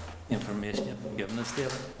the information you've given us,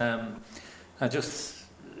 David.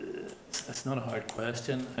 It's not a hard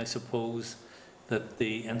question. I suppose that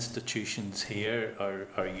the institutions here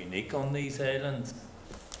are unique on these islands,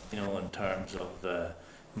 you know, in terms of the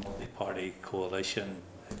multi-party coalition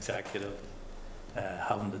executive,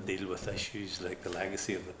 having to deal with issues like the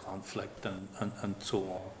legacy of the conflict and so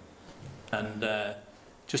on. And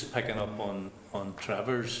just picking up on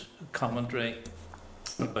Trevor's commentary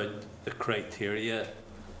about the criteria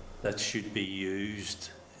that should be used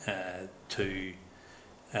to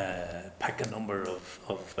pick a number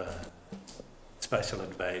of special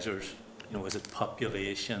advisors, you know, is it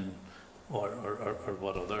population or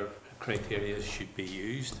what other criteria should be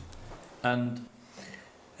used? And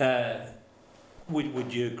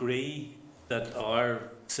would you agree that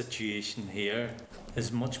our situation here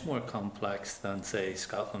is much more complex than, say,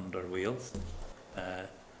 Scotland or Wales?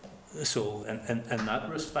 So in that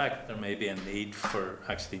respect, there may be a need for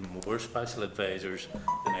actually more special advisors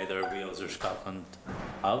than either Wales or Scotland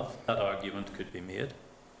have. That argument could be made.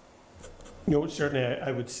 No, certainly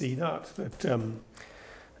I would see that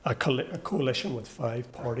a coalition with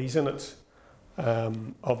 5 parties in it,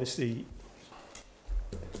 obviously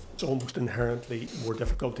it's almost inherently more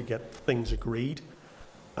difficult to get things agreed,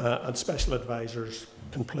 and special advisors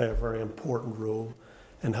can play a very important role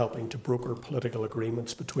in helping to broker political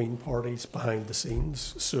agreements between parties behind the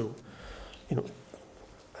scenes. So, you know,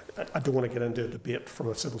 I don't want to get into a debate from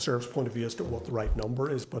a civil service point of view as to what the right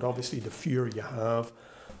number is, but obviously the fewer you have,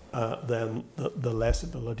 then the less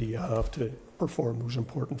ability you have to perform those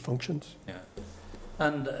important functions. Yeah.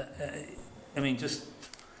 And, I mean, just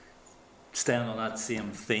staying on that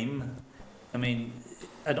same theme, I mean,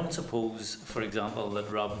 I don't suppose, for example,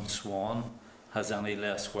 that Robin Swan has any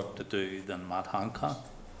less work to do than Matt Hancock.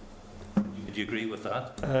 Would you agree with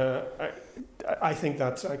that? I think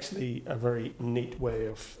that's actually a very neat way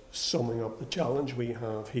of summing up the challenge we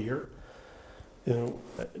have here. You know,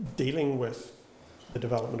 dealing with the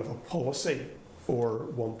development of a policy for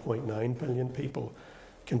 1.9 billion people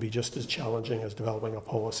can be just as challenging as developing a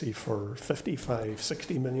policy for 55,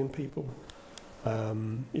 60 million people.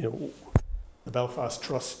 You know, the Belfast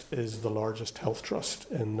Trust is the largest health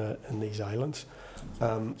trust in these islands.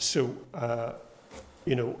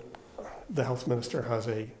 You know, the Health Minister has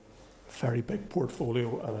a very big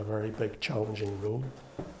portfolio and a very big challenging role,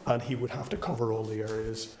 and he would have to cover all the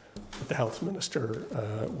areas that the Health Minister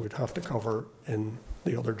would have to cover in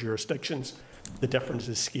the other jurisdictions. The difference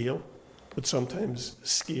is scale, but sometimes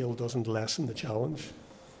scale doesn't lessen the challenge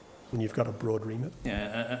when you've got a broad remit.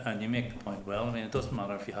 Yeah, and you make the point well. I mean, it doesn't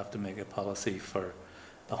matter if you have to make a policy for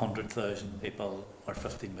 100,000 people or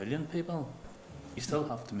 50 million people. you still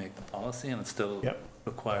have to make the policy, and it still Yep.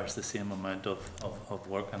 requires the same amount of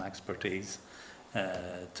work and expertise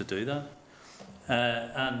to do that.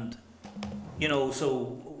 And, you know, so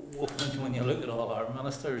when you look at all our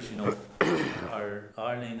ministers, you know, are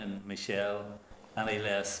Arlene and Michelle any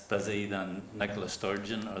less busy than Nicola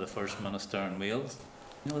Sturgeon or the First Minister in Wales?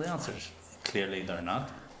 You know, the answer is clearly they're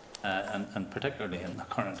not. And particularly in the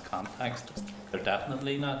current context, they're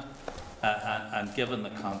definitely not. And given the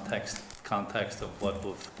context of what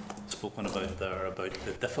we've spoken about there, about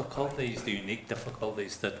the difficulties, the unique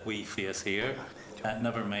difficulties that we face here,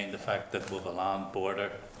 never mind the fact that we've a land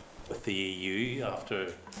border with the EU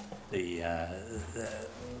after we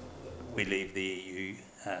leave the EU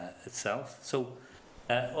itself. So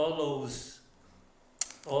all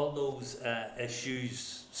those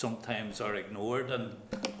issues sometimes are ignored,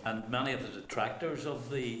 and many of the detractors of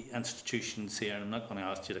the institutions here, and I'm not going to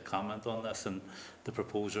ask you to comment on this, and the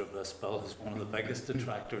proposer of this bill is one of the biggest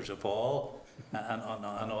detractors of all, and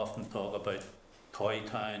often talk about toy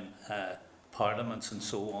town parliaments and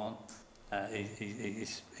so on.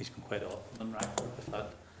 He's been quite often on record with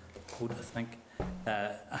that quote, I think.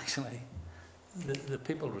 Actually, the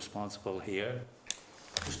people responsible here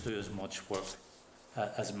just do as much work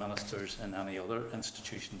as ministers in any other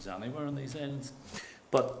institutions anywhere on these islands.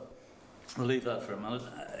 But we'll leave that for a minute.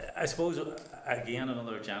 I suppose, again,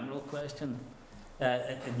 another general question.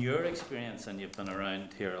 In your experience, and you've been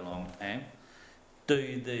around here a long time,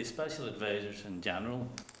 do the special advisors in general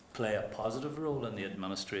play a positive role in the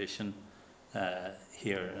administration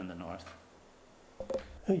here in the north?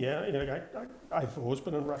 Yeah, you know, I've always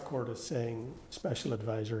been on record as saying special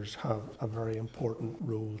advisors have a very important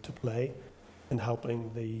role to play in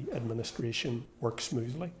helping the administration work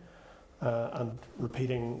smoothly. And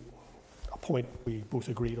repeating a point we both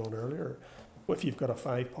agreed on earlier, if you've got a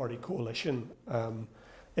five-party coalition,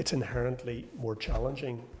 it's inherently more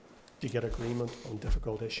challenging to get agreement on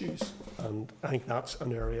difficult issues. And I think that's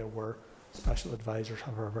an area where special advisors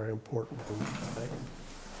have a very important role to play.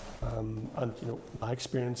 And you know, my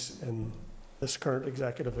experience in this current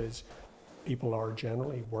executive is people are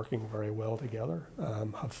generally working very well together,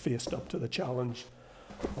 have faced up to the challenge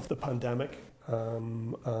of the pandemic,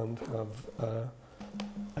 and have,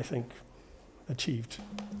 I think, achieved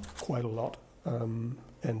quite a lot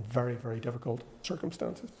in very, very difficult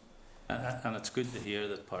circumstances. And it's good to hear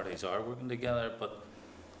that parties are working together, but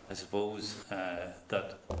I suppose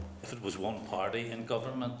that if it was one party in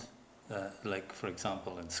government, like for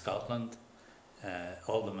example in Scotland,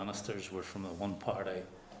 all the ministers were from the one party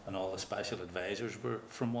and all the special advisors were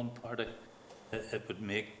from one party, it would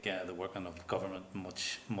make the working of government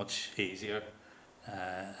much easier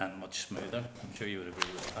and much smoother. I'm sure you would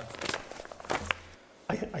agree with that.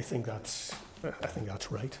 I think that's right. I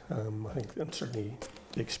think, and certainly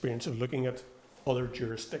the experience of looking at other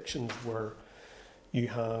jurisdictions where you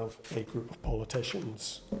have a group of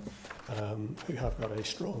politicians who have got a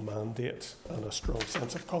strong mandate and a strong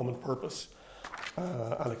sense of common purpose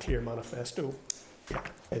and a clear manifesto, yeah,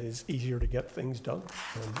 it is easier to get things done.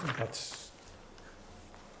 That's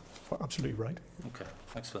absolutely right. Okay,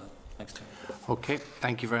 thanks for that. Thanks, Tim. Okay,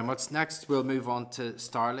 thank you very much. Next, we'll move on to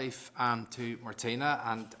Starleaf and to Martina,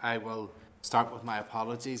 and I will start with my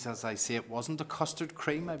apologies. As I say, it wasn't a custard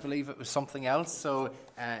cream. I believe it was something else, so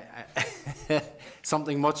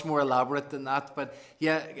something much more elaborate than that. But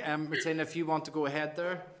yeah, Martina, if you want to go ahead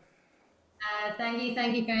there. Thank you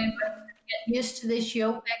very much. Get used to this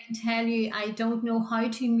yoke. I can tell you, I don't know how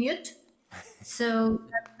to mute. So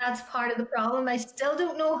that's part of the problem. I still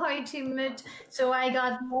don't know how to mute. So I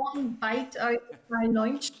got one bite out of my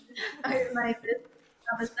lunch, out of my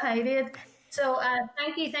highlight. So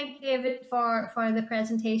thank you, David, for the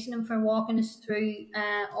presentation and for walking us through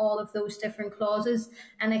all of those different clauses.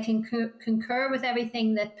 And I can concur with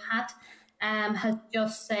everything that Pat has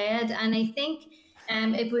just said. And I think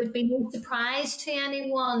it would be no surprise to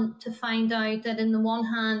anyone to find out that, on the one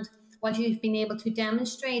hand, what you've been able to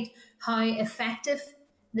demonstrate how effective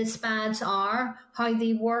the SPADs are, how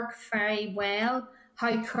they work very well,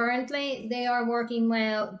 how currently they are working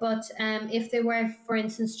well, but if there were, for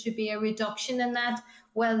instance, to be a reduction in that,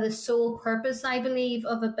 well, the sole purpose, I believe,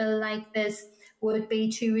 of a bill like this would be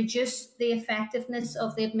to reduce the effectiveness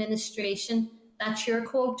of the administration. That's your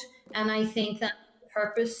quote, and I think that's the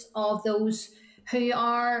purpose of those who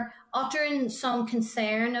are uttering some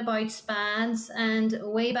concern about SPADs. And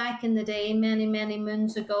way back in the day, many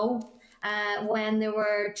moons ago, when there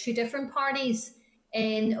were two different parties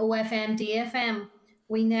in OFM, DFM,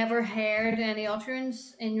 we never heard any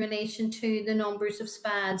utterance in relation to the numbers of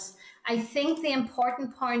SPADs. I think the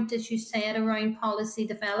important point, as you said, around policy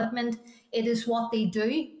development, it is what they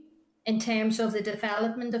do in terms of the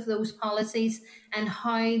development of those policies and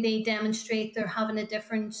how they demonstrate they're having a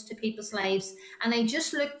difference to people's lives. And I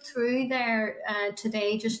just looked through there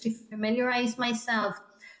today just to familiarise myself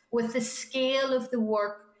with the scale of the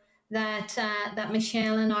work that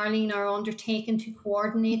Michelle and Arlene are undertaking to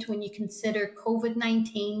coordinate when you consider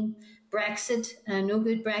COVID-19, Brexit, no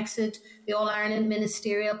good Brexit, the All Ireland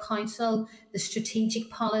Ministerial Council, the strategic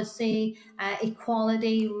policy,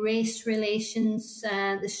 equality, race relations,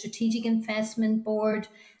 the Strategic Investment Board,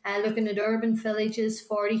 looking at urban villages,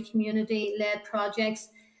 40 community-led projects.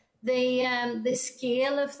 The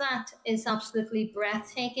scale of that is absolutely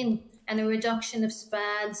breathtaking, and a reduction of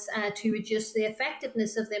SPADs to reduce the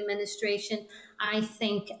effectiveness of the administration, I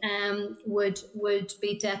think, would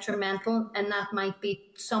be detrimental, and that might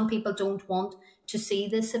be, some people don't want to see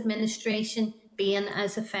this administration being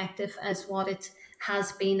as effective as what it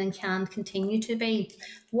has been and can continue to be.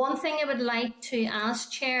 One thing I would like to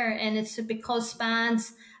ask, Chair, and it's because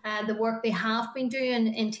SPADs, the work they have been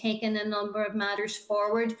doing in taking a number of matters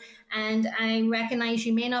forward, and I recognise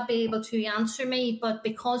you may not be able to answer me, but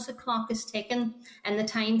because the clock is ticking and the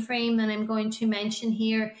time frame that I'm going to mention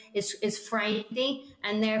here is Friday,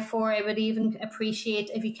 and therefore I would even appreciate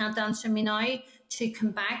if you can't answer me now to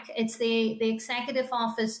come back. It's the Executive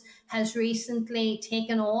Office has recently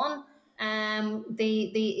taken on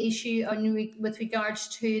the issue with regards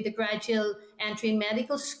to the graduate entry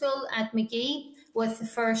medical school at McGee, with the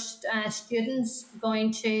first students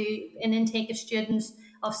going to an intake of students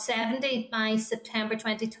of 70 by September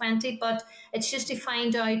 2020. But it's just to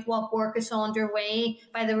find out what work is underway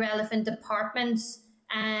by the relevant departments,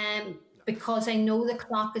 because I know the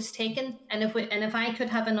clock is ticking, and if I could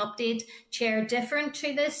have an update, Chair, different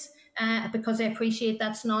to this, because I appreciate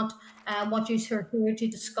that's not what you're here to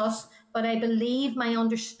discuss, but I believe my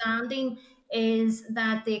understanding is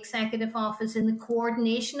that the Executive Office in the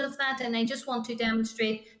coordination of that, and I just want to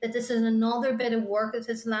demonstrate that this is another bit of work that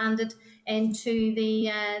has landed into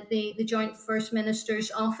the Joint First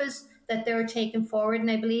Minister's Office that they're taking forward,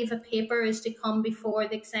 and I believe a paper is to come before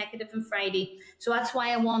the Executive on Friday. So that's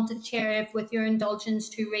why I wanted, Chair, if with your indulgence,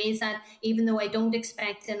 to raise that, even though I don't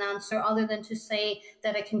expect an answer other than to say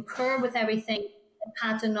that I concur with everything that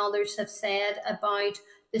Pat and others have said about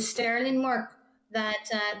the sterling work that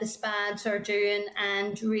the SPADs are doing,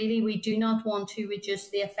 and really we do not want to reduce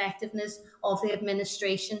the effectiveness of the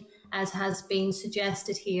administration, as has been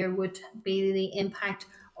suggested here would be the impact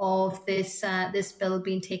of this bill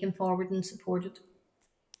being taken forward and supported.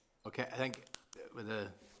 Okay, I think with the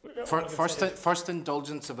first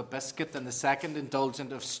indulgence of a biscuit and the second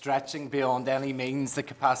indulgence of stretching beyond any means the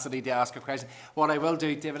capacity to ask a question. What I will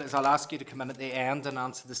do, David, is I'll ask you to come in at the end and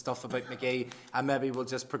answer the stuff about McGee, and maybe we'll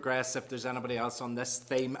just progress if there's anybody else on this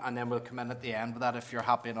theme, and then we'll come in at the end with that if you're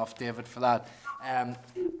happy enough, David, for that. And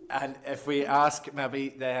if we ask maybe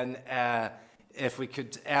then if we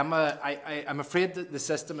could, Emma, I'm afraid that the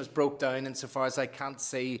system is broke down insofar as I can't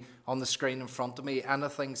see on the screen in front of me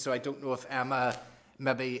anything, so I don't know if Emma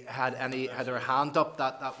maybe had her hand up.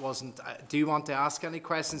 That wasn't. Do you want to ask any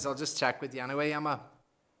questions? I'll just check with you anyway, Emma.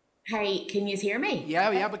 Hi, can you hear me?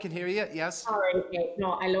 Yeah, we can hear you. Yes. All right. Okay.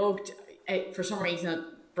 No, I logged. For some reason, it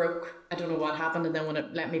broke. I don't know what happened, and then when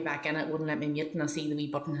it let me back in, it wouldn't let me mute, and I see the wee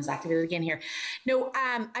button has activated again here. No,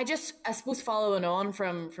 I suppose following on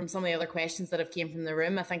from some of the other questions that have came from the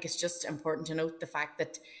room, I think it's just important to note the fact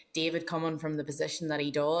that David, coming from the position that he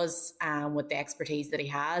does, with the expertise that he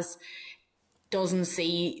has, doesn't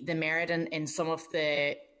see the merit in some of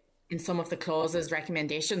the clauses,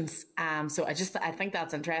 recommendations. So I think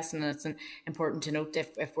that's interesting, and it's important to note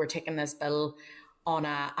if we're taking this bill on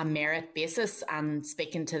a merit basis and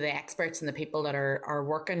speaking to the experts and the people that are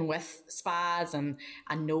working with SPAs and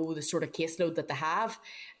know the sort of caseload that they have,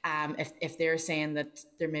 if they're saying that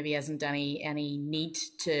there maybe isn't any need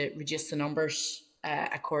to reduce the numbers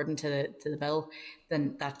according to the bill,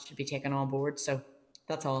 then that should be taken on board. So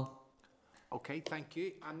that's all. Okay, thank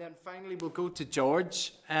you. And then finally we'll go to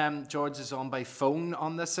George. George is on by phone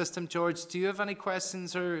on this system. George, do you have any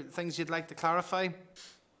questions or things you'd like to clarify?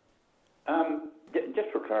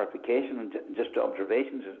 Just for clarification and just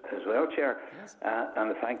observations as well, Chair. Yes.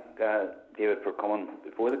 And I thank David for coming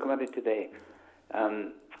before the committee today.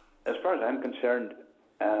 As far as I'm concerned,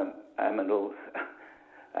 I'm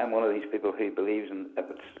one of these people who believes in if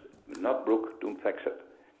it's not broke, don't fix it.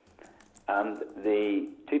 And the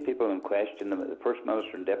two people in question, the First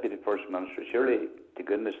Minister and Deputy First Minister, surely, to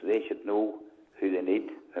goodness, they should know who they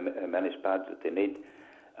need, how many SPADs that they need.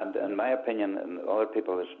 And in my opinion, and other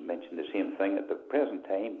people have mentioned the same thing, at the present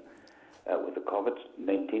time, with the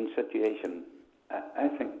COVID-19 situation, I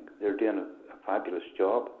think they're doing a fabulous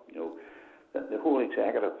job. You know, the whole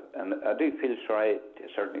executive, and I do feel sorry to a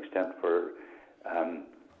certain extent for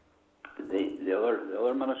the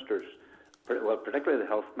other ministers, well, particularly the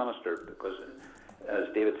health minister, because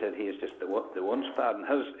as David said, he is just the one spad, and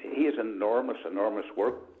he has enormous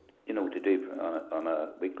work, to do on a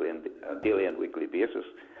weekly and daily and weekly basis.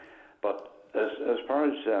 But as far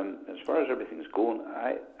as everything's going,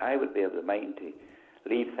 I would be of the mind to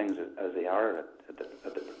leave things as they are,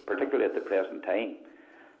 particularly at the present time,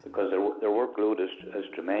 because their workload is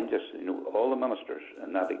tremendous. All the ministers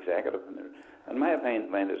and that executive, and my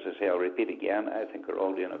mind, as I say, I'll repeat again, I think they're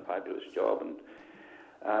all doing a fabulous job, and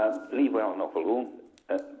leave well enough alone,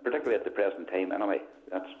 particularly at the present time. Anyway,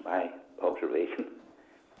 that's my observation.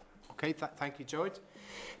 Okay, thank you, George.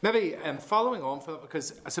 Maybe following on from that,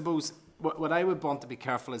 because I suppose what I would want to be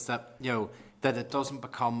careful is that that it doesn't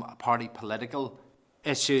become a party political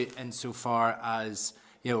issue insofar as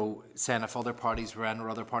saying if other parties were in or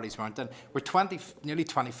other parties weren't in. We're nearly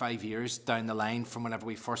 25 years down the line from whenever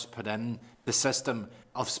we first put in the system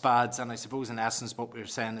of SPADs, and I suppose in essence what we're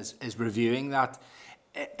saying is reviewing that.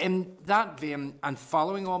 In that vein, and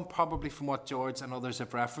following on probably from what George and others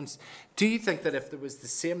have referenced, do you think that if there was the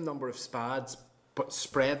same number of SPADs but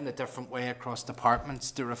spread in a different way across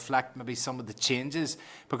departments to reflect maybe some of the changes?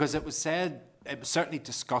 Because it was certainly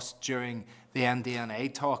discussed during the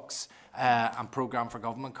NDNA talks and Programme for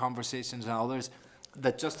Government conversations and others,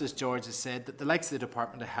 that just as George has said, that the likes of the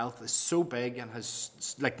Department of Health is so big and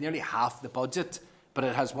has like nearly half the budget, but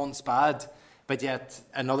it has one SPAD. But yet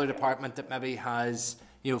another department that maybe has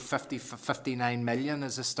 59 million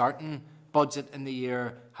as a starting budget in the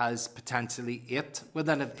year has potentially 8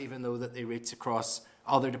 within it, even though that they reach across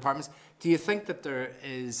other departments. Do you think that there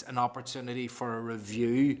is an opportunity for a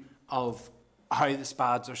review of how the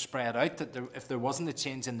SPADs are spread out, that if there wasn't a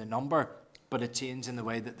change in the number, but a change in the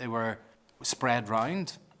way that they were spread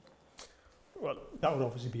round? Well, that would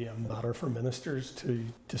obviously be a matter for ministers to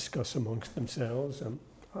discuss amongst themselves.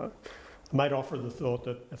 I might offer the thought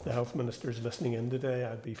that if the health minister is listening in today,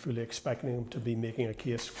 I'd be fully expecting him to be making a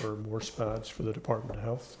case for more SPADs for the Department of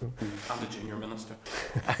Health. So. And the junior minister.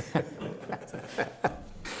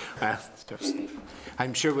 Well,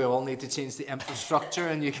 I'm sure we all need to change the infrastructure,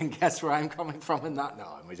 and you can guess where I'm coming from in that.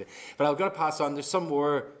 No, but I've got to pass on. There's some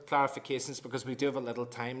more clarifications because we do have a little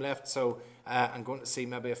time left. So I'm going to see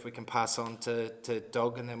maybe if we can pass on to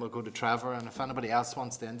Doug, and then we'll go to Trevor. And if anybody else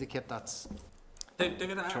wants to indicate, that's...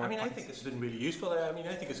 David, I think it's been really useful. I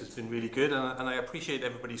think this has been really good, and I appreciate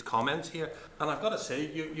everybody's comments here. And I've got to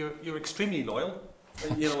say, you're extremely loyal,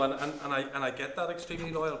 and I get that,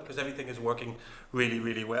 extremely loyal, because everything is working really,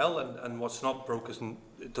 really well, and what's not broke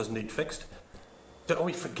it doesn't need fixed. Are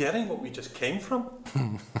we forgetting what we just came from?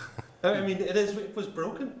 It was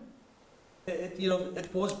broken.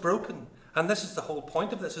 It was broken, and this is the whole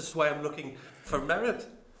point of this. This is why I'm looking for merit.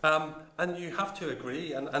 And you have to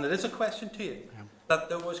agree, and it is a question to you, that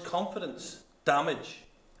there was confidence damage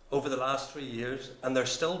over the last 3 years, and there's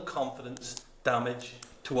still confidence damage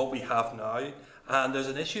to what we have now. And there's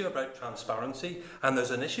an issue about transparency, and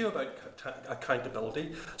there's an issue about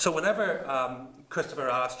accountability. So whenever Christopher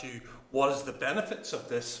asked you, what is the benefits of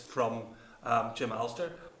this from Jim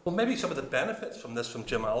Allister? Well, maybe some of the benefits from this from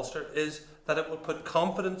Jim Allister is that it will put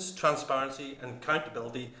confidence, transparency and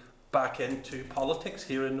accountability back into politics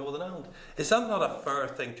here in Northern Ireland. Is that not a fair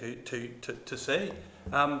thing to say?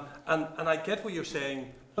 And I get what you're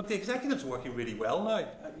saying. Look, the executive's working really well now.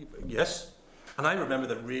 Yes. And I remember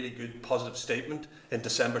the really good positive statement in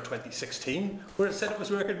December 2016 where it said it was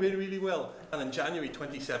working really, really well. And in January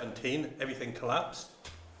 2017, everything collapsed.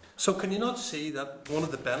 So can you not see that one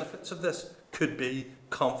of the benefits of this could be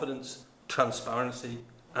confidence, transparency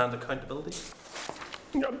and accountability?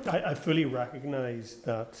 I fully recognise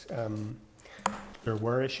that there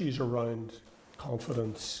were issues around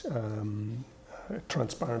confidence,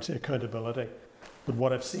 transparency, accountability, but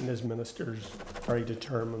what I've seen is ministers very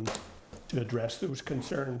determined to address those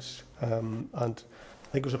concerns. And I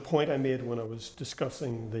think it was a point I made when I was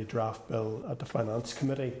discussing the draft bill at the Finance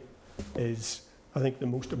Committee is I think the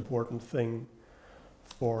most important thing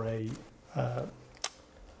for a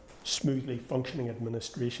smoothly functioning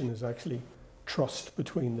administration is actually trust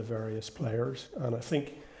between the various players. And I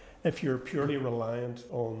think if you're purely reliant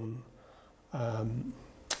on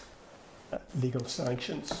legal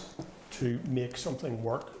sanctions to make something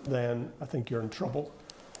work, then I think you're in trouble.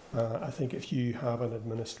 I think if you have an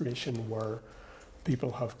administration where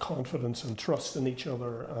people have confidence and trust in each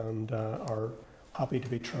other and are happy to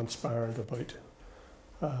be transparent about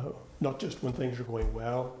not just when things are going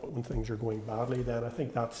well, but when things are going badly, then I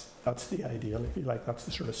think that's the ideal, if you like. That's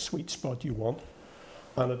the sort of sweet spot you want.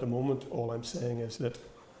 And at the moment, all I'm saying is that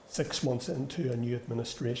 6 months into a new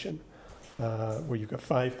administration, where you've got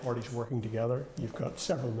 5 parties working together. You've got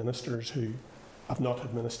several ministers who have not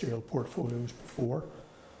had ministerial portfolios before.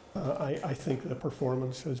 I think the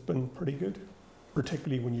performance has been pretty good,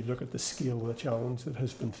 particularly when you look at the scale of the challenge that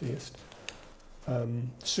has been faced. I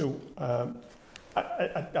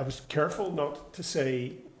was careful not to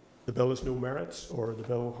say the bill has no merits or the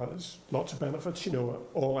bill has lots of benefits. You know,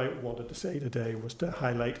 all I wanted to say today was to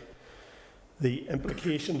highlight the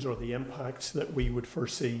implications or the impacts that we would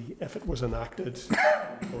foresee if it was enacted,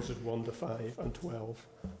 clauses 1 to 5 and 12,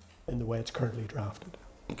 in the way it's currently drafted.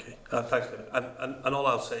 Okay, thanks, David. And all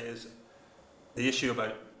I'll say is the issue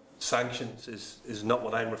about sanctions is not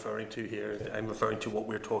what I'm referring to here. I'm referring to what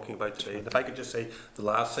we're talking about today. And if I could just say the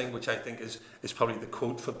last thing, which I think is probably the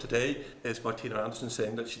quote from today, is Martina Anderson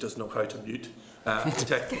saying that she doesn't know how to mute,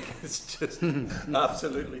 which I think is just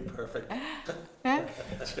absolutely perfect.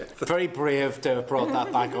 Very brave to have brought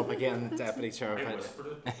that back up again, Deputy Chair.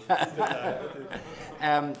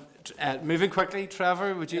 Moving quickly,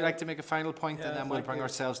 Trevor, would you like to make a final point, and then we'll bring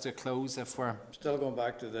ourselves to a close if we're... Still going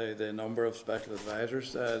back to the number of special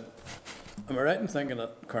advisors. Am I right in thinking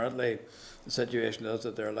that currently the situation is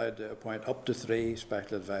that they're allowed to appoint up to 3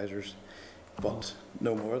 special advisors, but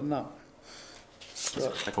no more than that?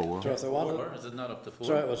 So, 4. So if they wanted, Is it not up to 4?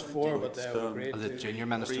 sorry, it was 4, but they have agreed the to... junior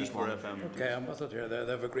ministers for one. FM. Okay, I'm with it here.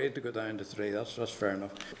 They've agreed to go down to 3. That's fair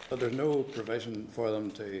enough. But there's no provision for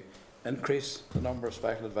them to increase the number of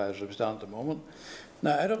special advisors we stand at the moment.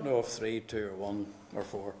 Now, I don't know if 3, 2 or 1 or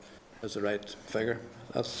 4 is the right figure.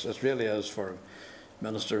 It really is for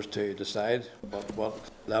ministers to decide what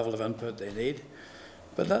level of input they need.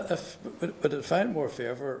 But would it find more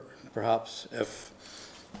favour, perhaps, if,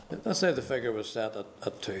 let's say the figure was set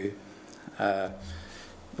at 2,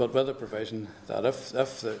 but with a provision that if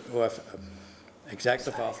the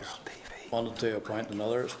executive office wanted to appoint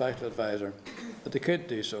another special advisor, that they could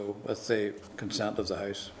do so with the consent of the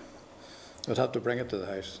House. They'd have to bring it to the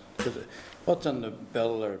House. Because what's in the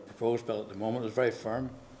bill or proposed bill at the moment is very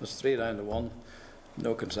firm. It's 3 down to 1,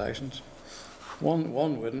 no concessions. One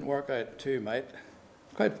wouldn't work out, 2 might.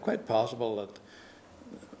 Quite possible that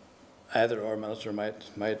either or minister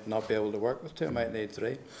might not be able to work with 2, might need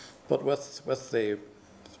 3. But with the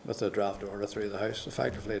draft order through the House,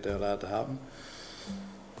 effectively they're allowed to happen.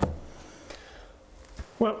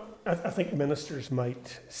 Well, I think ministers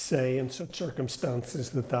might say in such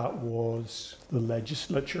circumstances that was the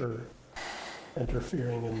legislature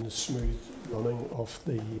interfering in the smooth running of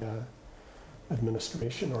the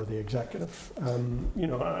administration or the executive. You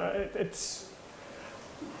know, it's...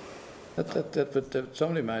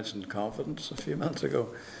 Somebody mentioned confidence a few minutes ago.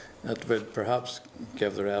 It would perhaps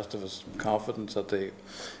give the rest of us confidence that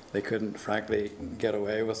they couldn't, frankly, get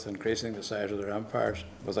away with increasing the size of their empires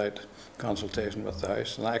without consultation with the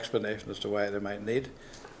House, an explanation as to why they might need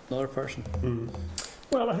another person.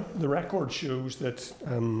 Well, I think the record shows that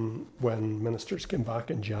when ministers came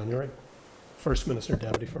back in January, First Minister,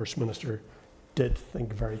 Deputy First Minister did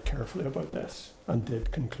think very carefully about this and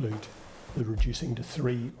did conclude that reducing to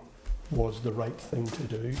 3 was the right thing to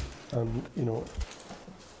do. And, you know,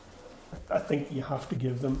 I think you have to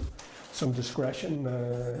give them some discretion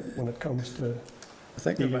when it comes to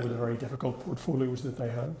dealing with the very difficult portfolios that they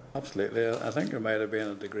have. Absolutely. I think there might have been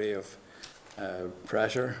a degree of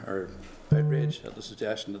pressure or outrage at the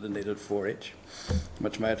suggestion that they needed 4 each,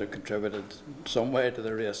 which might have contributed some way to the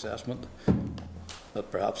reassessment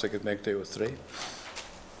that perhaps they could make do with 3.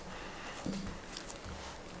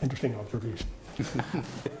 Interesting observation.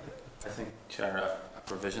 I think, Chair, a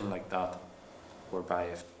provision like that, whereby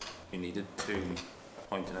if you needed to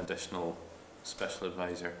appoint an additional special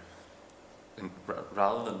advisor,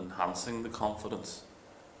 rather than enhancing the confidence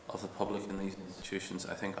of the public in these institutions,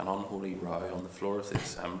 I think an unholy row on the floor of the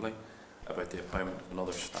Assembly about the appointment of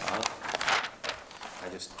another SPAD,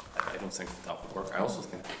 I don't think that would work. I also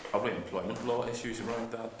think probably employment law issues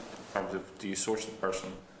around that, in terms of, do you source the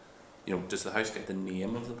person, you know, does the House get the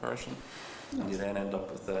name of the person, and you then end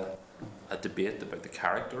up with a debate about the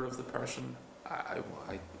character of the person? I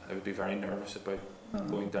would be very nervous about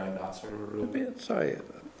going down that sort of road. Sorry,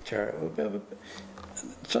 Chair,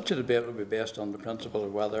 such a debate would be based on the principle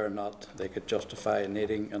of whether or not they could justify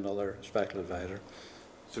needing another special advisor.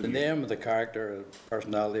 So the name, the character,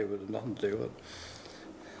 personality would have nothing to do with it.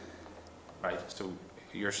 Right, so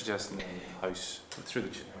you're suggesting in the House, through the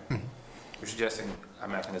Chair, you're suggesting a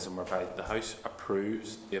mechanism whereby the House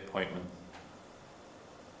approves the appointment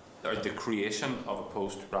or the creation of a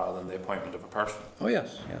post rather than the appointment of a person? Oh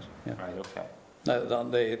yes. Right, okay. Now,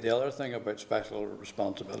 the other thing about special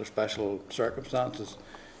responsibility, special circumstances,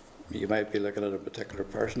 you might be looking at a particular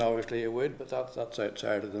person, obviously you would, but that's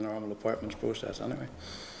outside of the normal appointments process anyway.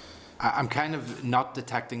 I'm kind of not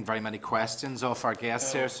detecting very many questions off our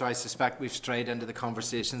guests here, so I suspect we've strayed into the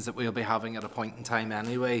conversations that we'll be having at a point in time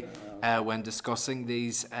anyway when discussing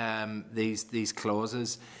these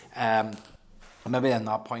clauses. Maybe on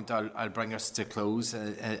that point I'll bring us to close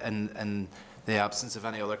in the absence of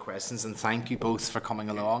any other questions, and thank you both for coming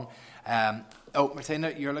along.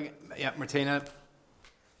 Martina, you're looking. Yeah, Martina.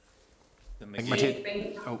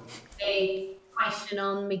 A question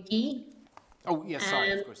on McGee. Oh, yes,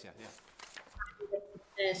 sorry, of course, yeah.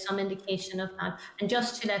 Some indication of that. And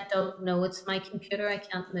just to let Doug know, it's my computer, I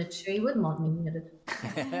can't mute, so he wouldn't want me muted.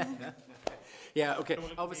 Yeah, okay.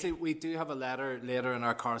 Obviously, we do have a letter later in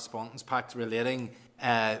our correspondence pack relating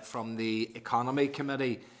from the Economy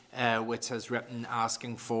Committee, which has written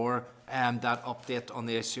asking for that update on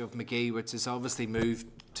the issue of McGee, which has obviously moved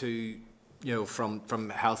to, from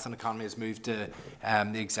Health and Economy has moved to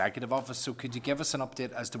the Executive Office. So could you give us an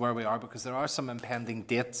update as to where we are? Because there are some impending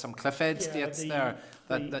dates, some cliff edge dates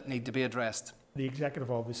that need to be addressed. The Executive,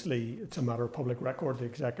 obviously, it's a matter of public record. The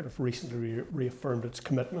Executive recently reaffirmed its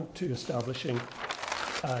commitment to establishing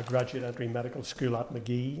a graduate entry medical school at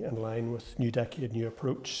McGee in line with New Decade, New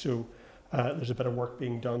Approach. So there's a bit of work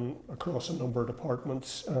being done across a number of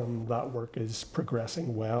departments. That work is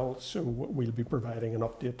progressing well, so we'll be providing an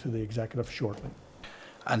update to the Executive shortly.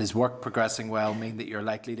 And is work progressing well mean that you're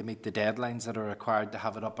likely to meet the deadlines that are required to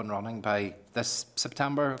have it up and running by this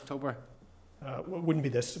September, October? It wouldn't be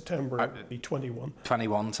this September, it would be 21.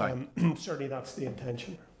 21, sorry. Certainly that's the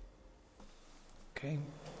intention. Okay.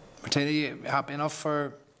 Martina, you happy enough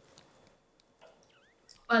for...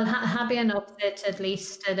 Well, happy enough that at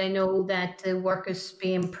least that I know that the work is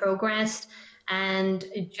being progressed, and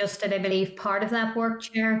just that I believe part of that work,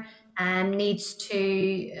 Chair, needs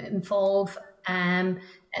to involve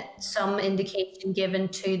some indication given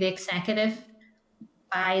to the Executive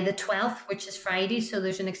by the 12th, which is Friday. So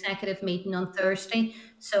there's an executive meeting on Thursday.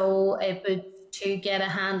 So it would to get a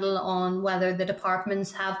handle on whether the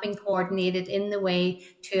departments have been coordinated in the way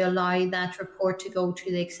to allow that report to go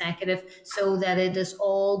to the executive, so that it is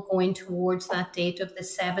all going towards that date of the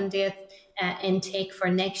 70th intake for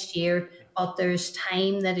next year. But there's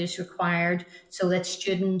time that is required so that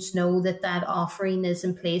students know that that offering is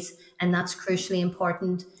in place, and that's crucially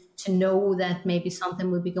important to know that maybe something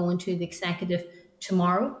will be going to the executive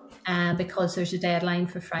tomorrow because there's a deadline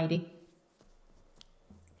for Friday.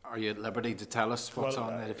 Are you at liberty to tell us what's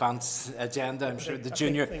on the advance agenda? I'm sure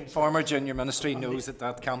the former junior ministry knows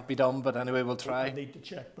that can't be done, but anyway, we'll try. I need to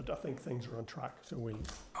check, but I think things are on track, so we'll...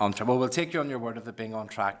 Well, we'll take you on your word of it being on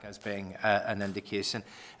track as being an indication.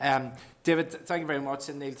 David, thank you very much,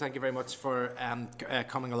 and Neil, thank you very much for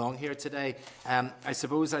coming along here today. I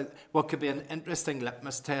suppose what could be an interesting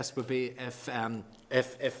litmus test would be if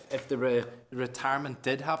the retirement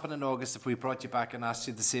did happen in August, if we brought you back and asked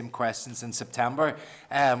you the same questions in September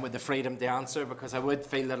with the freedom to answer, because I would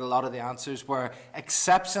feel that a lot of the answers were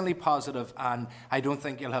exceptionally positive, and I don't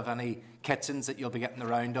think you'll have any kitchens that you'll be getting the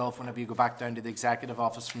round of whenever you go back down to the Executive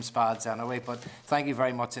Office from SPADS anyway. But thank you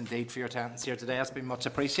very much indeed for your attendance here today. It's been much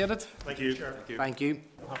appreciated. Thank you, Chair. Thank you.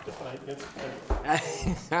 I'll have to find it.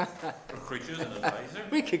 Recruiters and advisor.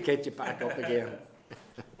 We could get you back up again.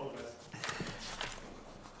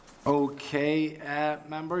 Okay,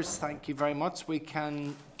 members, thank you very much. We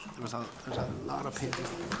can. There's a lot of people.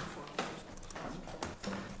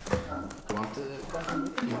 You want to?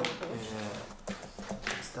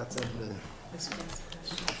 That's in the.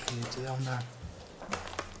 Can you do on there?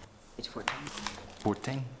 Page 14.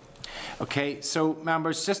 14. Okay, so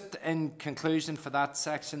members, just in conclusion for that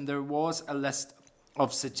section, there was a list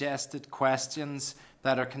of suggested questions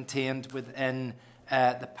that are contained within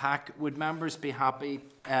the pack. Would members be happy,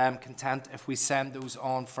 content if we send those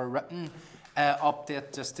on for written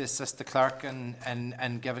update, just to assist the clerk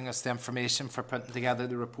in giving us the information for putting together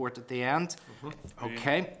the report at the end? Mm-hmm.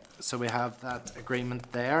 Okay, so we have that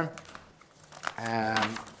agreement there.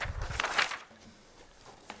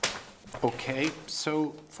 Okay,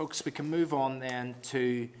 so folks, we can move on then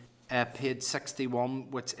to page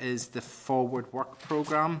 61, which is the forward work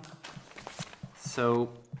programme. So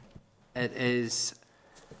it is,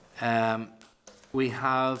 we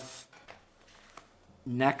have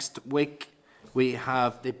next week, we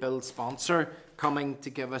have the bill sponsor coming to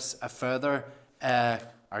give us a further,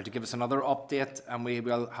 or to give us another update, and we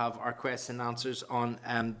will have our question and answers on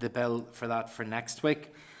the bill for that for next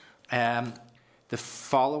week. The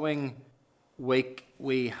following week,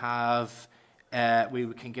 we have,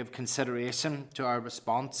 we can give consideration to our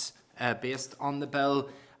response based on the bill,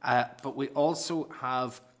 but we also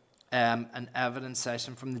have an evidence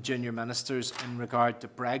session from the junior ministers in regard to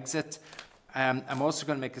Brexit. I'm also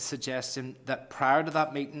going to make a suggestion that prior to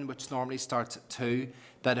that meeting, which normally starts at 2,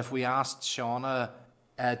 that if we asked Shauna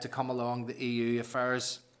to come along, the EU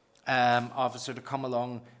Affairs officer, to come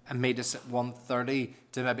along and meet us at 1:30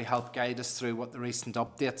 to maybe help guide us through what the recent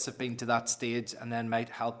updates have been to that stage, and then might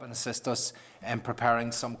help and assist us in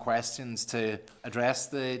preparing some questions to address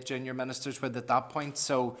the junior ministers with at that point.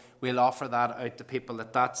 So we'll offer that out to people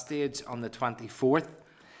at that stage on the 24th.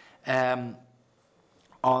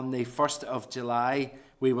 On the 1st of July,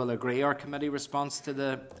 we will agree our committee response to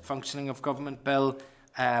the Functioning of Government Bill,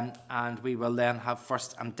 and we will then have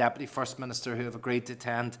First and Deputy First Minister who have agreed to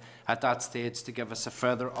attend at that stage to give us a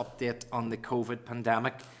further update on the COVID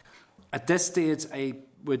pandemic. At this stage, I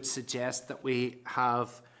would suggest that we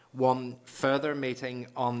have one further meeting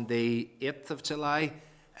on the 8th of July,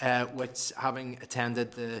 which, having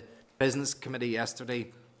attended the Business Committee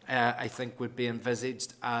yesterday, I think would be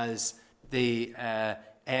envisaged as the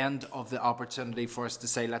end of the opportunity for us to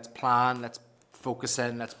say, let's plan, let's focus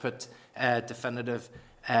in, let's put definitive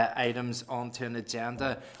items onto an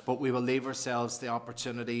agenda. But we will leave ourselves the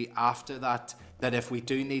opportunity after that, that if we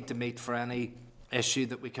do need to meet for any issue,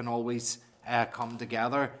 that we can always come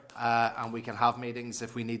together and we can have meetings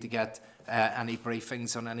if we need to get any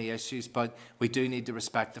briefings on any issues. But we do need to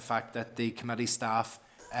respect the fact that the committee staff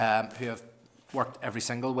who have worked every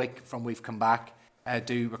single week from we've come back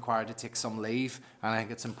do require to take some leave, and I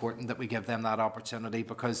think it's important that we give them that opportunity,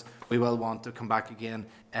 because we will want to come back again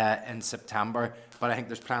in September. But I think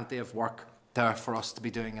there's plenty of work there for us to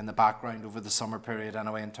be doing in the background over the summer period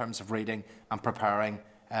anyway, in terms of reading and preparing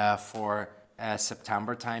for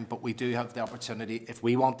September time. But we do have the opportunity, if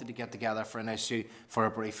we wanted to get together for an issue, for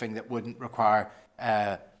a briefing that wouldn't require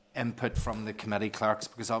input from the committee clerks,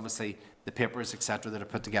 because obviously the papers, etc., that are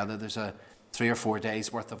put together, there's a 3 or 4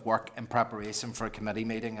 days worth of work in preparation for a committee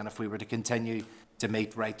meeting, and if we were to continue to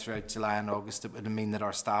meet right throughout July and August, it would mean that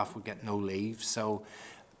our staff would get no leave. So,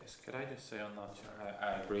 yes, could I just say on that, Chair,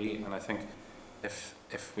 I agree, and I think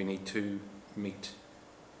if we need to meet,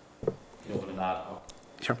 in an ad hoc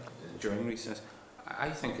during recess, I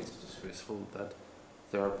think it's disgraceful that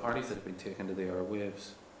there are parties that have been taken to the airwaves,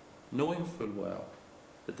 knowing full well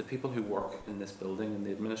that the people who work in this building and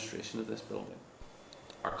the administration of this building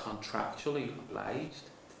are contractually obliged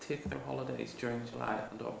to take their holidays during July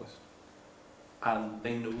and August. And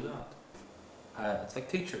they know that. It's like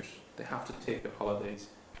teachers. They have to take their holidays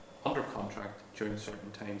under contract during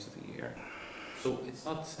certain times of the year. So it's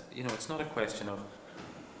not, it's not a question of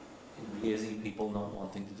lazy people not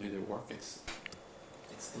wanting to do their work. It's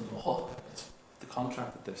the law. It's the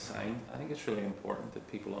contract that they've signed. I think it's really important that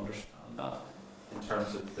people understand that in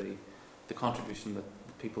terms of the contribution that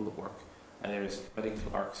the people that work, either as committee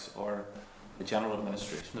clerks or the general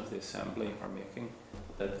administration of the Assembly, are making,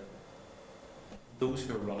 that those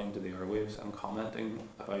who are running to the airwaves and commenting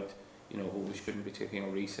about, we shouldn't be taking a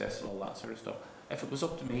recess and all that sort of stuff. If it was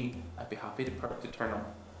up to me, I'd be happy to turn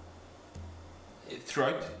up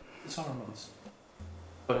throughout the summer months.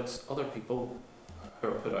 But it's other people who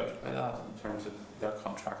are put out by that in terms of their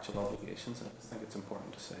contractual obligations, and I think it's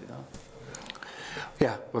important to say that.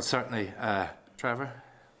 Yeah, well, certainly. Trevor?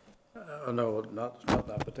 No, not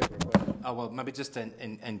that particular question. Oh, well, maybe just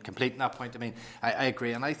in completing that point, I mean, I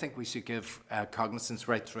agree, and I think we should give cognizance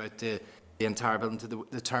right throughout the entire building to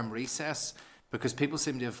the term recess, because people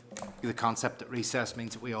seem to have the concept that recess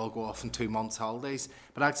means that we all go off in 2 months' holidays,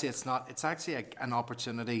 but actually it's not. It's actually an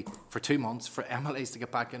opportunity for 2 months for MLAs to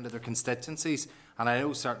get back into their constituencies, and I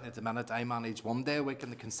know certainly at the minute I manage 1 day a week in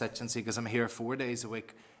the constituency because I'm here 4 days a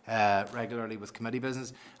week regularly with committee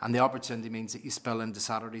business, and the opportunity means that you spill into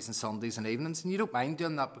Saturdays and Sundays and evenings, and you don't mind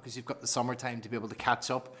doing that because you've got the summertime to be able to catch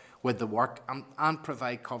up with the work and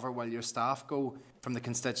provide cover while your staff go from the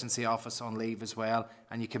constituency office on leave as well,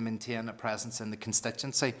 and you can maintain a presence in the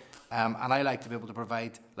constituency. And I like to be able to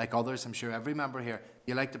provide, like others, I'm sure every member here,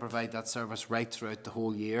 you like to provide that service right throughout the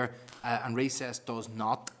whole year, and recess does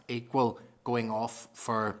not equal going off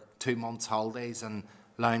for 2 months' holidays and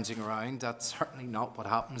lounging around. That's certainly not what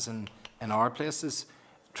happens in our places.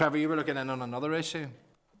 Trevor, you were looking in on another issue?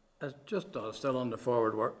 Just still on the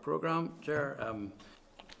forward work programme, Chair.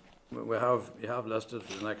 You have listed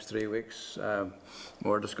for the next 3 weeks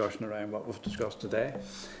more discussion around what we've discussed today.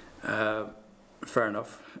 Fair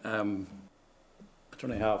enough. It's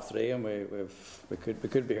only 3:30, and we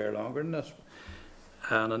could be here longer than this.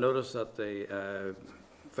 And I noticed that the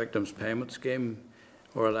Victims Payment Scheme,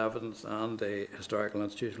 oral evidence, and the historical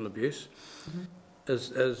institutional abuse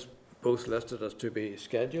is both listed as to be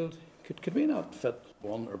scheduled could we not fit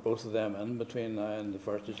one or both of them in between now and the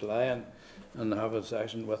 1st of July and have a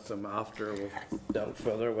session with them after we've dealt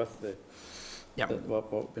further with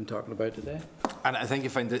what we've been talking about today? And I think you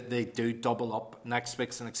find that they do double up. Next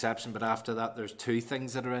week's an exception, but after that there's 2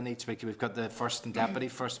 things that are in each week. We've got the First and Deputy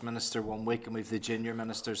First Minister one week, and we've the Junior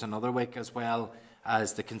Ministers another week, as well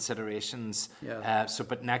as the considerations.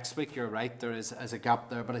 But next week, you're right, there is a gap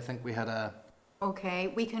there, but I think we had a... Okay,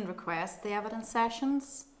 we can request the evidence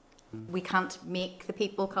sessions. We can't make the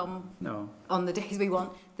people come on the days we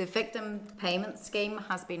want. The victim payment scheme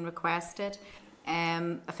has been requested.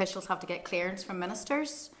 Officials have to get clearance from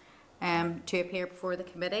ministers to appear before the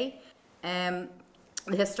committee. The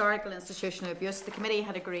historical institutional abuse, the committee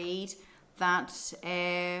had agreed that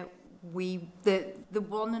the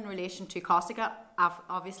one in relation to Costiga,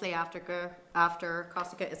 obviously after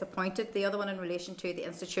Costiga is appointed, the other one in relation to the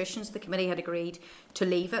institutions, the committee had agreed to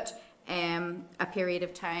leave it a period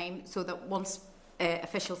of time so that once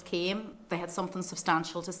officials came, they had something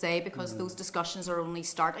substantial to say, because those discussions are only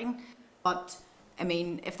starting. But I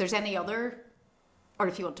mean, if there's any other, or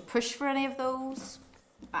if you want to push for any of those,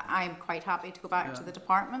 I'm quite happy to go back to the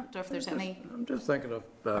department, or if there's any... I'm just thinking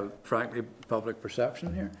of, frankly, public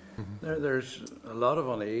perception here. There's a lot of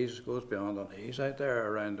unease, goes beyond unease out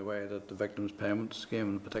there around the way that the victims' payment scheme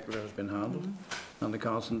in particular has been handled, and the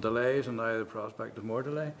constant delays, and now the prospect of more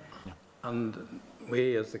delay. And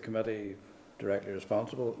we, as the committee directly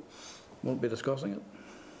responsible, won't be discussing it.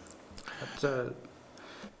 But,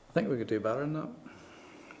 I think we could do better than that.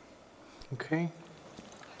 Okay.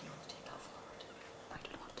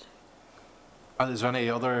 Is there any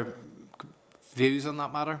other views on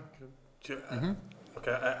that matter?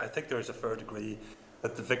 Okay, I think there is a fair degree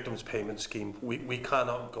that the victims' payment scheme, we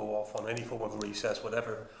cannot go off on any form of recess,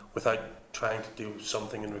 whatever, without trying to do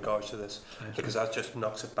something in regards to this, because that just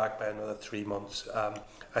knocks it back by another 3 months.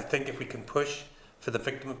 I think if we can push for the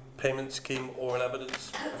victim payment scheme oral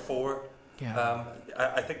evidence before,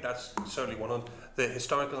 I think that's certainly one of them. The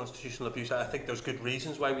historical institutional abuse, I think there's good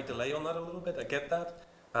reasons why we delay on that a little bit, I get that.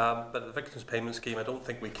 But the victims' payment scheme, I don't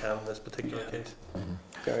think we can in this particular case.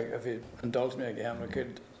 Gary, if you indulge me again, we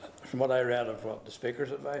could, from what I read of what the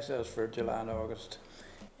Speaker's advice is for July and August,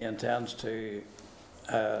 he intends to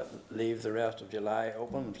leave the rest of July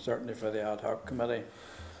open, certainly for the ad hoc committee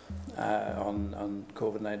on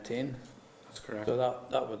COVID-19. That's correct.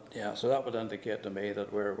 So that would indicate to me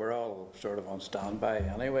that we're all sort of on standby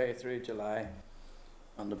anyway through July,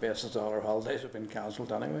 on the basis that all our holidays have been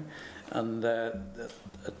cancelled anyway, and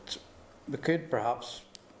we could perhaps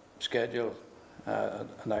schedule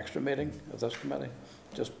an extra meeting of this committee,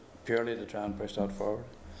 just purely to try and push that forward.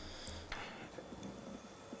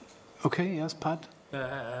 Okay, yes, Pat?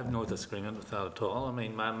 I have no disagreement with that at all. I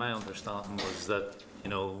mean, my understanding was that, you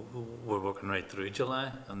know, we're working right through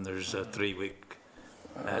July, and there's a 3-week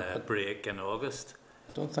break in August.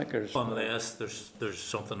 I don't think there's... Unless there's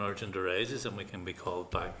something urgent arises and we can be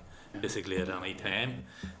called back basically at any time.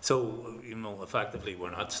 So, you know, effectively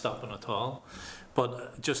we're not stopping at all.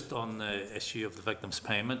 But just on the issue of the victims'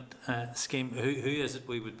 payment scheme, who is it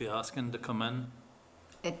we would be asking to come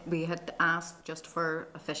in? We had asked just for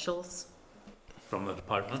officials. From the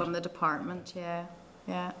department? From the department,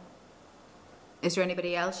 yeah. Is there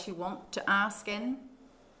anybody else you want to ask in?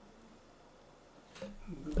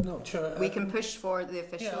 No, sure. We can push for the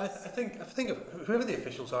officials. Yeah, I think of whoever the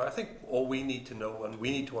officials are, I think all we need to know and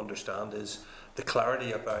we need to understand is the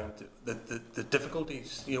clarity about the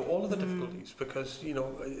difficulties, you know, all of the difficulties, because, you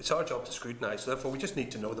know, it's our job to scrutinise, so therefore we just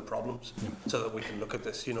need to know the problems so that we can look at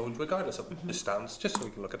this, you know, regardless of the stance, just so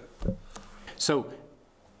we can look at it. So,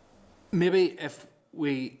 maybe if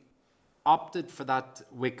we opted for that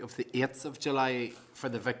week of the 8th of July for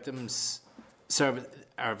the victims' service,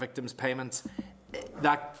 or victims' payments,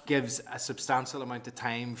 that gives a substantial amount of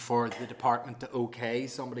time for the department to okay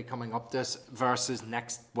somebody coming up this, versus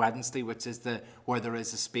next Wednesday, which is where there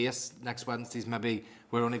is a space. Next Wednesday's maybe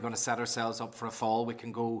we're only going to set ourselves up for a fall. We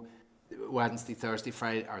can go Wednesday, Thursday,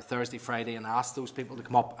 Friday, or Thursday, Friday, and ask those people to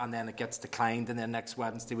come up, and then it gets declined, and then next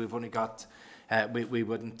Wednesday we've only got we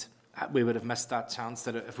would have missed that chance.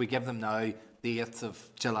 That if we give them now the 8th of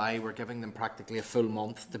July, we're giving them practically a full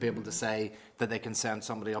month to be able to say that they can send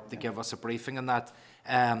somebody up to give us a briefing on that.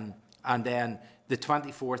 And then the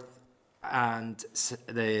 24th and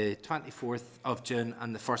the 24th of June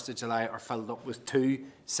and the 1st of July are filled up with 2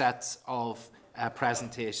 sets of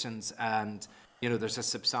presentations, and, you know, there's a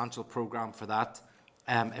substantial programme for that.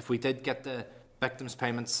 If we did get the victims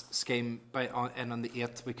payments scheme in on the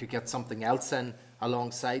 8th, we could get something else in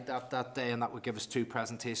alongside that day, and that would give us 2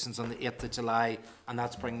 presentations on the 8th of July, and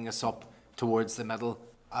that's bringing us up towards the middle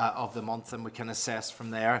of the month, and we can assess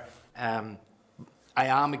from there. I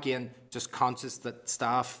am again just conscious that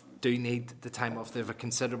staff do need the time off. They have a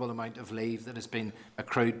considerable amount of leave that has been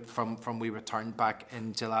accrued from we returned back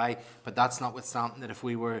in July. But that's notwithstanding that if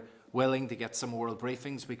we were willing to get some oral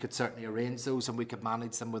briefings, we could certainly arrange those and we could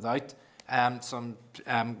manage them without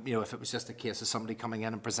if it was just a case of somebody coming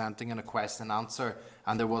in and presenting in a question and answer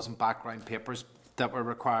and there wasn't background papers that were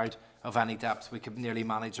required of any depth, we could nearly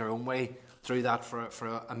manage our own way through that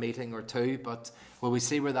for a meeting or two. But will we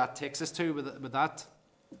see where that takes us to with that?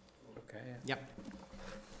 Okay. Yep.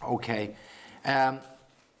 Okay.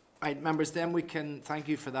 Right, members, then we can, thank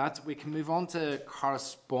you for that. We can move on to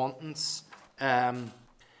correspondence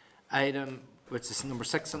item, which is number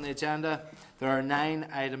 6 on the agenda. There are 9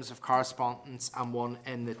 items of correspondence and 1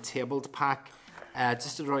 in the tabled pack.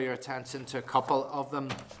 Just to draw your attention to a couple of them,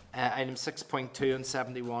 item 6.2 and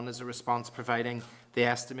 71 is a response providing the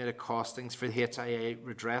estimated costings for the HIA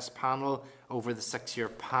redress panel over the 6-year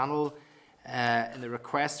panel. In the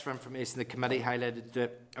request for information, the committee highlighted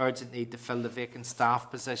the urgent need to fill the vacant staff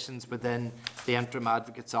positions within the interim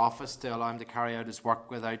advocate's office to allow him to carry out his work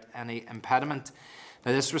without any impediment.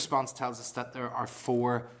 Now, this response tells us that there are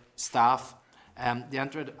 4 staff. The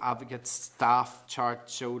interim advocate's staff chart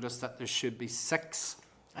showed us that there should be 6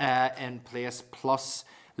 in place, plus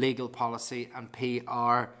legal policy and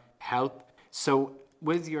PR help. So,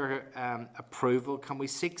 with your approval, can we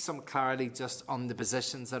seek some clarity just on the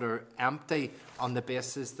positions that are empty, on the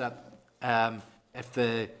basis that if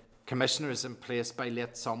the commissioner is in place by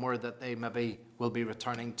late summer, that they maybe will be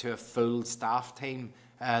returning to a full staff team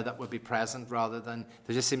that would be present, rather than,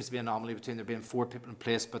 there just seems to be an anomaly between there being 4 people in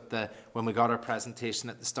place, but when we got our presentation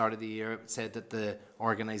at the start of the year, it said that the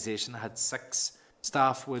organisation had 6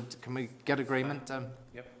 staff. Can we get agreement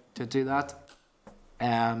to do that?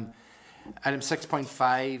 Item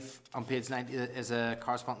 6.5 on page 90 is a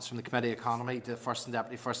correspondence from the Committee Economy to the First and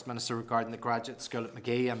Deputy First Minister regarding the graduate school at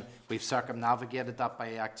McGee, and we've circumnavigated that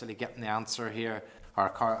by actually getting the answer here, or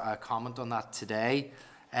a comment on that today.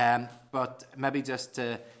 But maybe just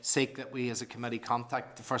to seek that we as a committee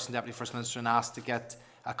contact the First and Deputy First Minister and ask to get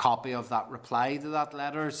a copy of that reply to that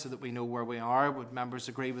letter so that we know where we are. Would members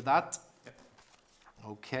agree with that? Yep.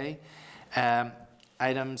 Okay.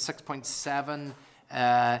 Item 6.7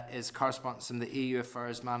 is correspondence from the EU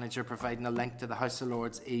Affairs Manager providing a link to the House of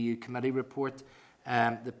Lords EU Committee report,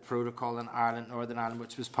 the protocol in Ireland, Northern Ireland,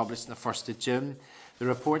 which was published on the 1st of June. The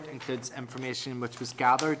report includes information which was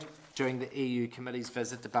gathered during the EU Committee's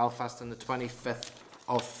visit to Belfast on the 25th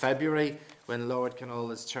of February, when Lord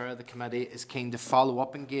Connell, as chair of the committee, is keen to follow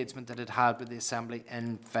up engagement that it had with the Assembly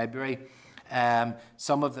in February.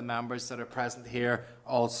 Some of the members that are present here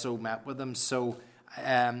also met with them, so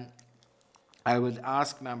I would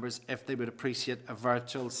ask members if they would appreciate a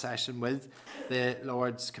virtual session with the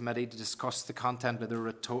Lords Committee to discuss the content of the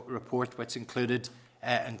report, which included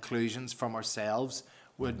inclusions from ourselves.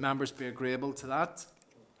 Would members be agreeable to that?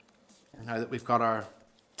 Now that we've got our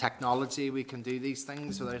technology, we can do these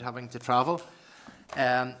things without having to travel.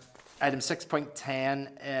 Item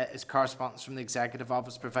 6.10 is correspondence from the Executive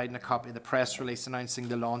Office providing a copy of the press release announcing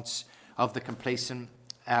the launch of the competition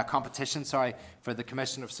for the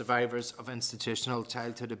Commission of Survivors of Institutional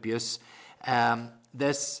Childhood Abuse.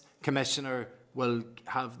 This Commissioner will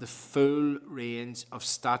have the full range of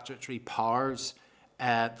statutory powers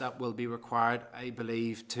that will be required, I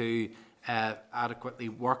believe, to adequately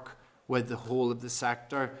work with the whole of the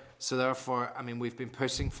sector. So therefore, I mean, we've been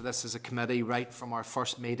pushing for this as a committee right from our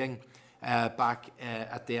first meeting back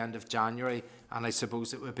at the end of January, and I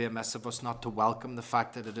suppose it would be amiss of us not to welcome the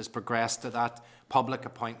fact that it has progressed to that public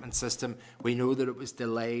appointment system. We know that it was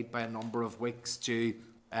delayed by a number of weeks due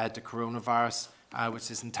to coronavirus,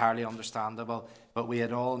 which is entirely understandable, but we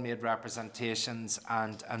had all made representations,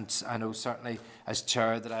 and I know certainly as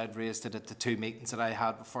chair that I had raised it at the 2 meetings that I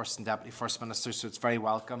had with First and Deputy First Minister, so it's very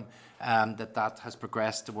welcome that has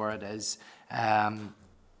progressed to where it is. And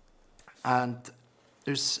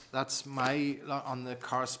that's my lot on the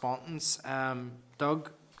correspondence.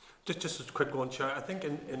 Doug? Just a quick one, Chair. I think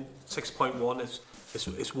in 6.1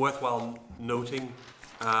 it's worthwhile noting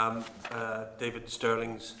David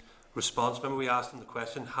Sterling's response. Remember we asked him the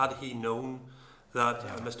question, had he known that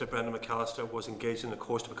Mr. Brendan McAllister was engaged in a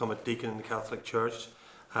course to become a deacon in the Catholic Church,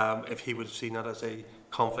 if he would have seen that as a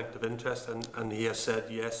conflict of interest, and he has said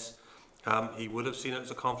yes, he would have seen it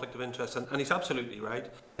as a conflict of interest, and he's absolutely right.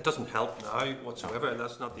 It doesn't help now whatsoever, and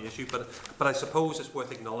that's not the issue, but I suppose it's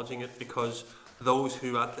worth acknowledging it, because those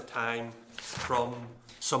who at the time from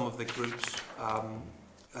some of the groups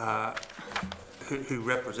who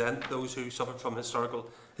represent those who suffered from historical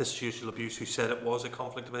institutional abuse, who said it was a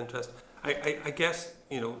conflict of interest, I guess,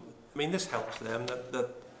 you know, I mean, this helps them that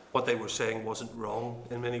what they were saying wasn't wrong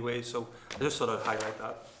in many ways. So I just thought I'd highlight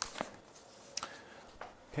that.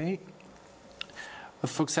 Okay. Well,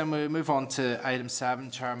 folks, then we move on to item 7,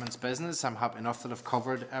 Chairman's Business. I'm happy enough that I've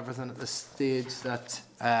covered everything at this stage that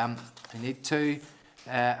I need to.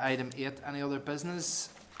 Item 8, any other business?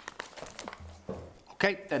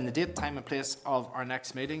 Okay, then the date, time and place of our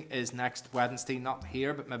next meeting is next Wednesday, not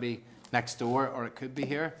here, but maybe next door, or it could be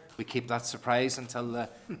here. We keep that surprise until the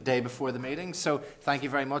day before the meeting. So thank you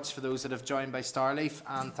very much for those that have joined by Starleaf,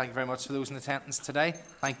 and thank you very much for those in attendance today.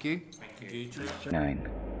 Thank you. Thank you. 9.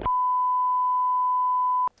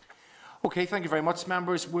 Okay, thank you very much,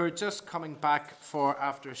 members. We're just coming back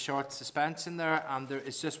after a short suspension there, and there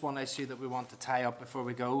is just one issue that we want to tie up before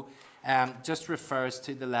we go. Just refers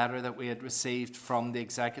to the letter that we had received from the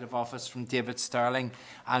Executive Office from David Sterling,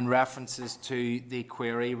 and references to the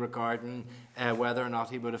query regarding whether or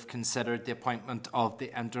not he would have considered the appointment of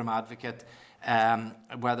the interim advocate,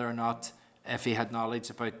 whether or not, if he had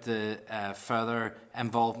knowledge about the further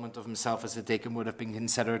involvement of himself as a deacon, would have been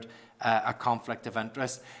considered a conflict of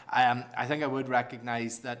interest. I think I would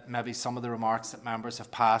recognise that maybe some of the remarks that members have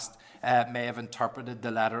passed may have interpreted the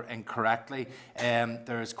letter incorrectly.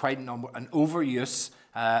 There is quite an overuse,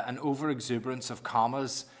 an over-exuberance of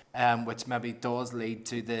commas, which maybe does lead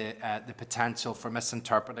to the potential for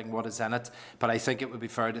misinterpreting what is in it. But I think it would be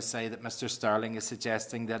fair to say that Mr. Sterling is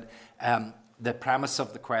suggesting that the premise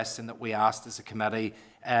of the question that we asked as a committee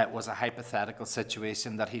was a hypothetical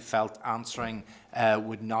situation that he felt answering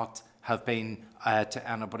would not have been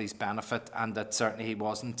to anybody's benefit, and that certainly he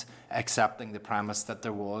wasn't accepting the premise that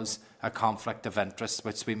there was a conflict of interest,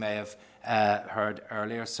 which we may have heard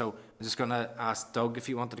earlier. So I'm just going to ask Doug if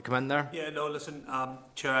you wanted to come in there. Yeah, no, listen,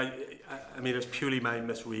 Chair, I mean, it's purely my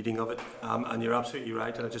misreading of it, and you're absolutely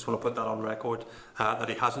right, and I just want to put that on record, that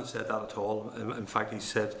he hasn't said that at all. In fact, he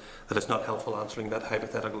said that it's not helpful answering that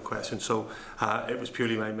hypothetical question, so it was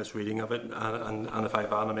purely my misreading of it, and if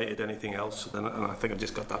I've animated anything else, then I think I've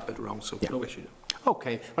just got that bit wrong, so no issue.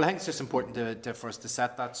 Okay, well I think it's just important for us to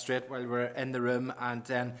set that straight while we're in the room, and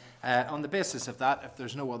then on the basis of that, if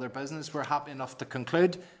there's no other business, we're happy enough to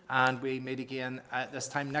conclude, and we meet again at this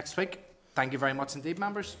time next week. Thank you very much indeed,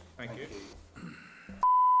 members. Thank you.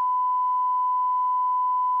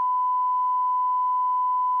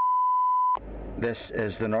 This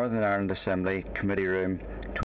is the Northern Ireland Assembly Committee Room